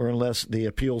or unless the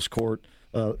appeals court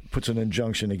puts an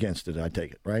injunction against it, I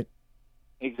take it, right?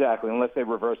 Exactly, unless they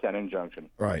reverse that injunction.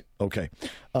 Right, okay.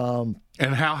 And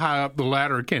how high up the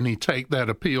ladder can he take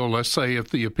that appeal? Let's say if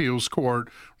the appeals court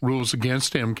rules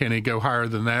against him, can he go higher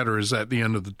than that, or is that the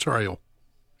end of the trail?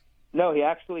 No, he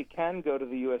actually can go to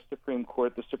the U.S. Supreme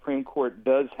Court. The Supreme Court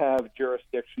does have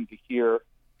jurisdiction to hear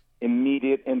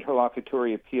immediate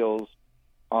interlocutory appeals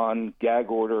on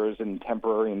gag orders and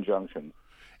temporary injunctions.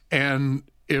 And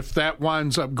if that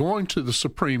winds up going to the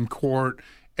Supreme Court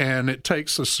and it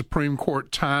takes the Supreme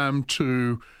Court time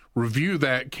to review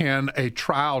that, can a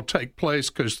trial take place?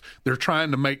 Because they're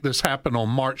trying to make this happen on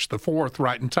March the 4th,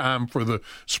 right in time for the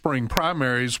spring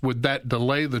primaries. Would that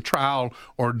delay the trial,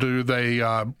 or do they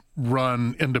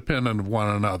run independent of one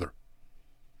another?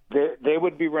 They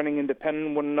would be running independent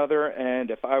of one another, and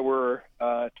if I were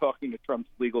talking to Trump's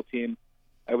legal team,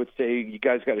 I would say you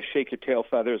guys got to shake your tail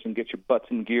feathers and get your butts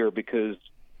in gear, because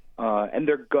and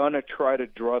they're going to try to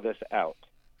draw this out.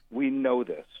 We know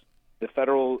this. The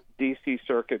federal D.C.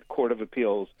 Circuit Court of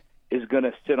Appeals is going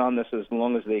to sit on this as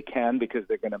long as they can, because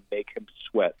they're going to make him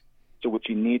sweat. So what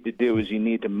you need to do is you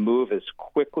need to move as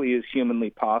quickly as humanly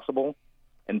possible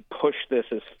and push this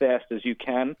as fast as you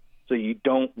can, so you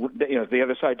don't, the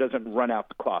other side doesn't run out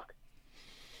the clock.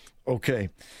 Okay.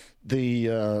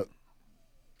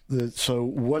 So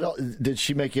what else, did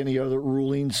she make any other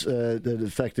rulings that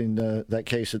affecting that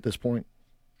case at this point?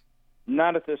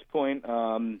 Not at this point.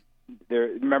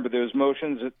 Remember, there's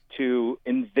motions to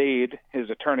invade his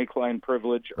attorney-client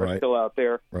privilege are still out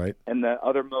there. Right. And the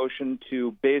other motion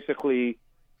to basically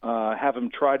have him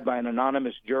tried by an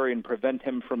anonymous jury and prevent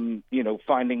him from,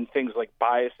 finding things like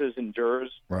biases in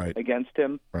jurors against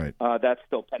him. Right. That's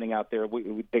still pending out there.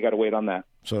 They got to wait on that.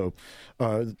 So,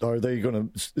 are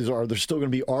there still going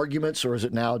to be arguments, or is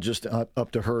it now just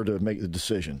up to her to make the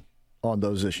decision on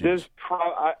those issues?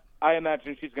 I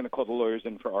imagine she's going to call the lawyers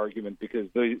in for argument, because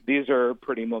these are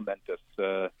pretty momentous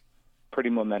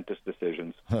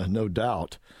decisions. No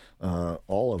doubt.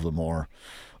 All of them are.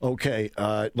 Okay,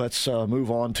 let's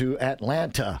move on to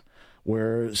Atlanta,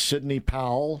 where Sidney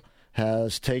Powell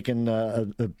has taken a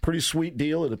pretty sweet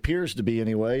deal, it appears to be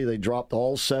anyway. They dropped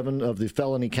all 7 of the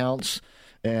felony counts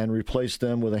and replaced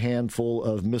them with a handful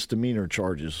of misdemeanor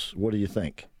charges. What do you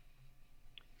think?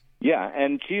 Yeah,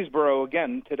 and Cheeseborough,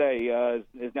 again, today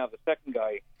is now the second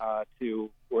guy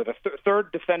or the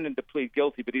third defendant to plead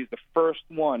guilty, but he's the first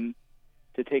one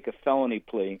to take a felony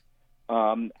plea.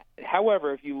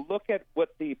 However, if you look at what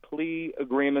the plea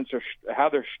agreements are, how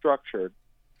they're structured,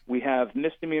 we have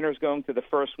misdemeanors going to the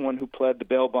first one who pled, the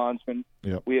bail bondsman.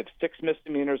 Yep. We have 6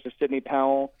 misdemeanors to Sidney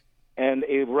Powell and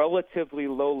a relatively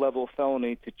low-level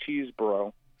felony to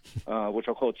Cheeseborough, which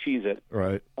I'll call Cheez-It.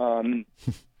 Right.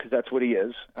 Because that's what he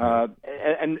is.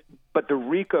 But the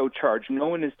RICO charge, no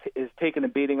one is taking a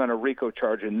beating on a RICO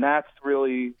charge, and that's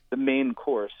really the main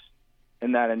course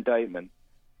in that indictment.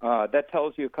 That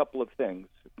tells you a couple of things.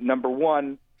 Number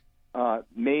one,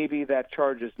 maybe that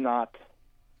charge is not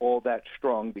all that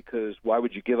strong, because why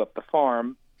would you give up the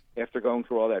farm after going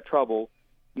through all that trouble?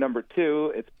 Number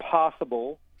two, it's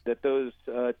possible that those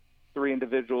 3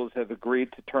 individuals have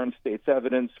agreed to turn state's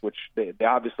evidence, which they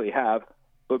obviously have,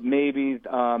 but maybe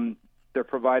they're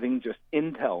providing just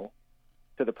intel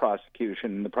to the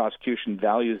prosecution, and the prosecution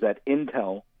values that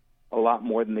intel a lot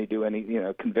more than they do any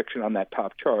conviction on that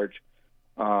top charge.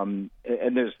 And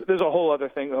there's a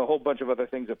whole bunch of other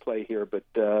things at play here. But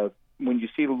when you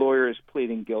see lawyers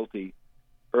pleading guilty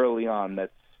early on,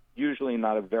 that's usually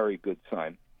not a very good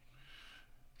sign.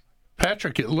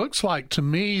 Patrick, it looks like to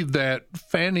me that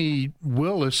Fani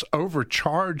Willis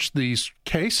overcharged these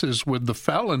cases with the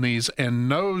felonies and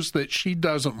knows that she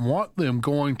doesn't want them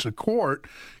going to court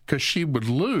because she would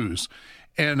lose.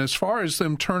 And as far as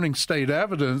them turning state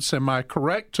evidence, am I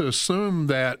correct to assume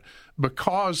that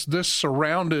because this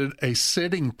surrounded a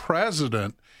sitting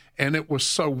president and it was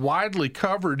so widely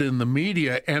covered in the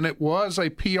media and it was a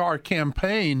PR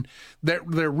campaign, that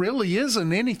there really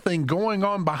isn't anything going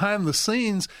on behind the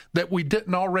scenes that we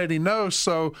didn't already know?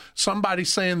 So somebody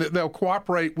saying that they'll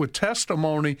cooperate with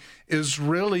testimony is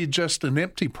really just an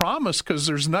empty promise because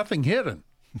there's nothing hidden.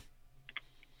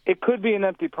 It could be an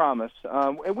empty promise,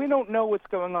 and we don't know what's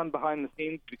going on behind the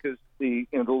scenes because the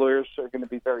lawyers are going to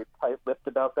be very tight-lipped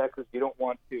about that because you don't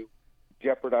want to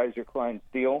jeopardize your client's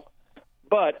deal.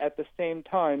 But at the same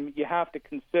time, you have to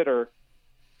consider,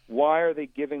 why are they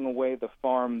giving away the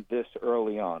farm this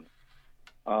early on?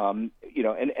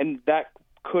 And that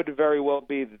could very well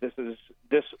be that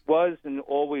this was and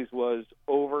always was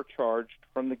overcharged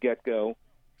from the get-go,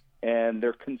 and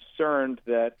they're concerned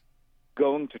that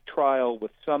going to trial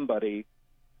with somebody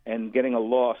and getting a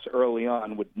loss early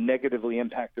on would negatively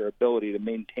impact their ability to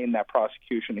maintain that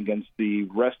prosecution against the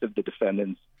rest of the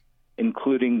defendants,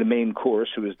 including the main course,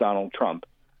 who is Donald Trump.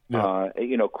 Yeah.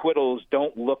 Acquittals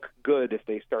don't look good if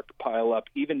they start to pile up.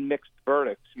 Even mixed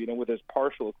verdicts, where there's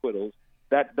partial acquittals,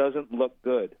 that doesn't look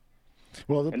good.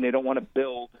 And they don't want to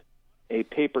build a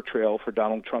paper trail for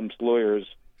Donald Trump's lawyers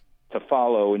to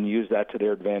follow and use that to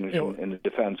their advantage in the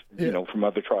defense, from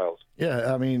other trials.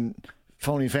 Yeah, I mean,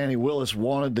 Fani Willis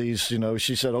wanted these,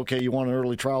 she said, okay, you want an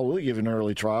early trial, we'll give you an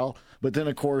early trial. But then,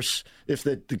 of course, if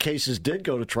the cases did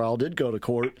go to trial, did go to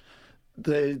court,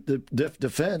 the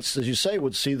defense, as you say,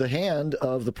 would see the hand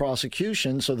of the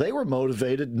prosecution, so they were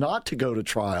motivated not to go to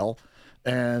trial.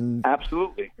 And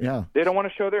absolutely. Yeah. They don't want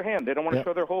to show their hand. They don't want to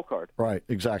show their whole card. Right,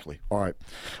 exactly. All right.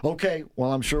 Okay,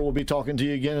 well, I'm sure we'll be talking to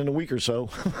you again in a week or so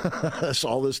as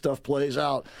all this stuff plays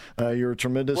out. You're a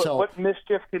tremendous help. What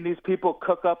mischief can these people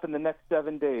cook up in the next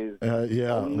 7 days?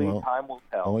 Only time will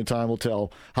tell. Only time will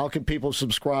tell. How can people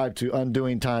subscribe to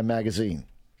Undoing Time magazine?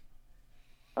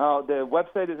 The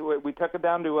website is, we took it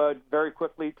down to very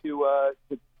quickly to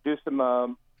do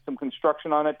some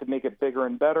construction on it to make it bigger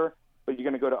and better. But you're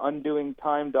going to go to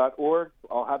undoingtime.org.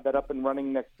 I'll have that up and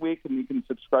running next week, and you can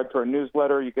subscribe to our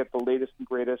newsletter. You get the latest and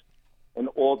greatest in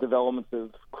all developments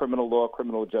of criminal law,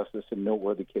 criminal justice, and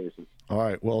noteworthy cases. All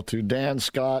right. Well, to Dan,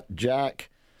 Scott, Jack,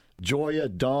 Joya,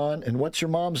 Dawn, and what's your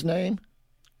mom's name?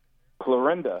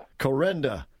 Clorinda.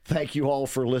 Corinda. Thank you all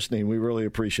for listening. We really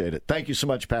appreciate it. Thank you so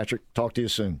much, Patrick. Talk to you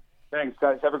soon. Thanks,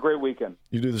 guys. Have a great weekend.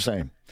 You do the same.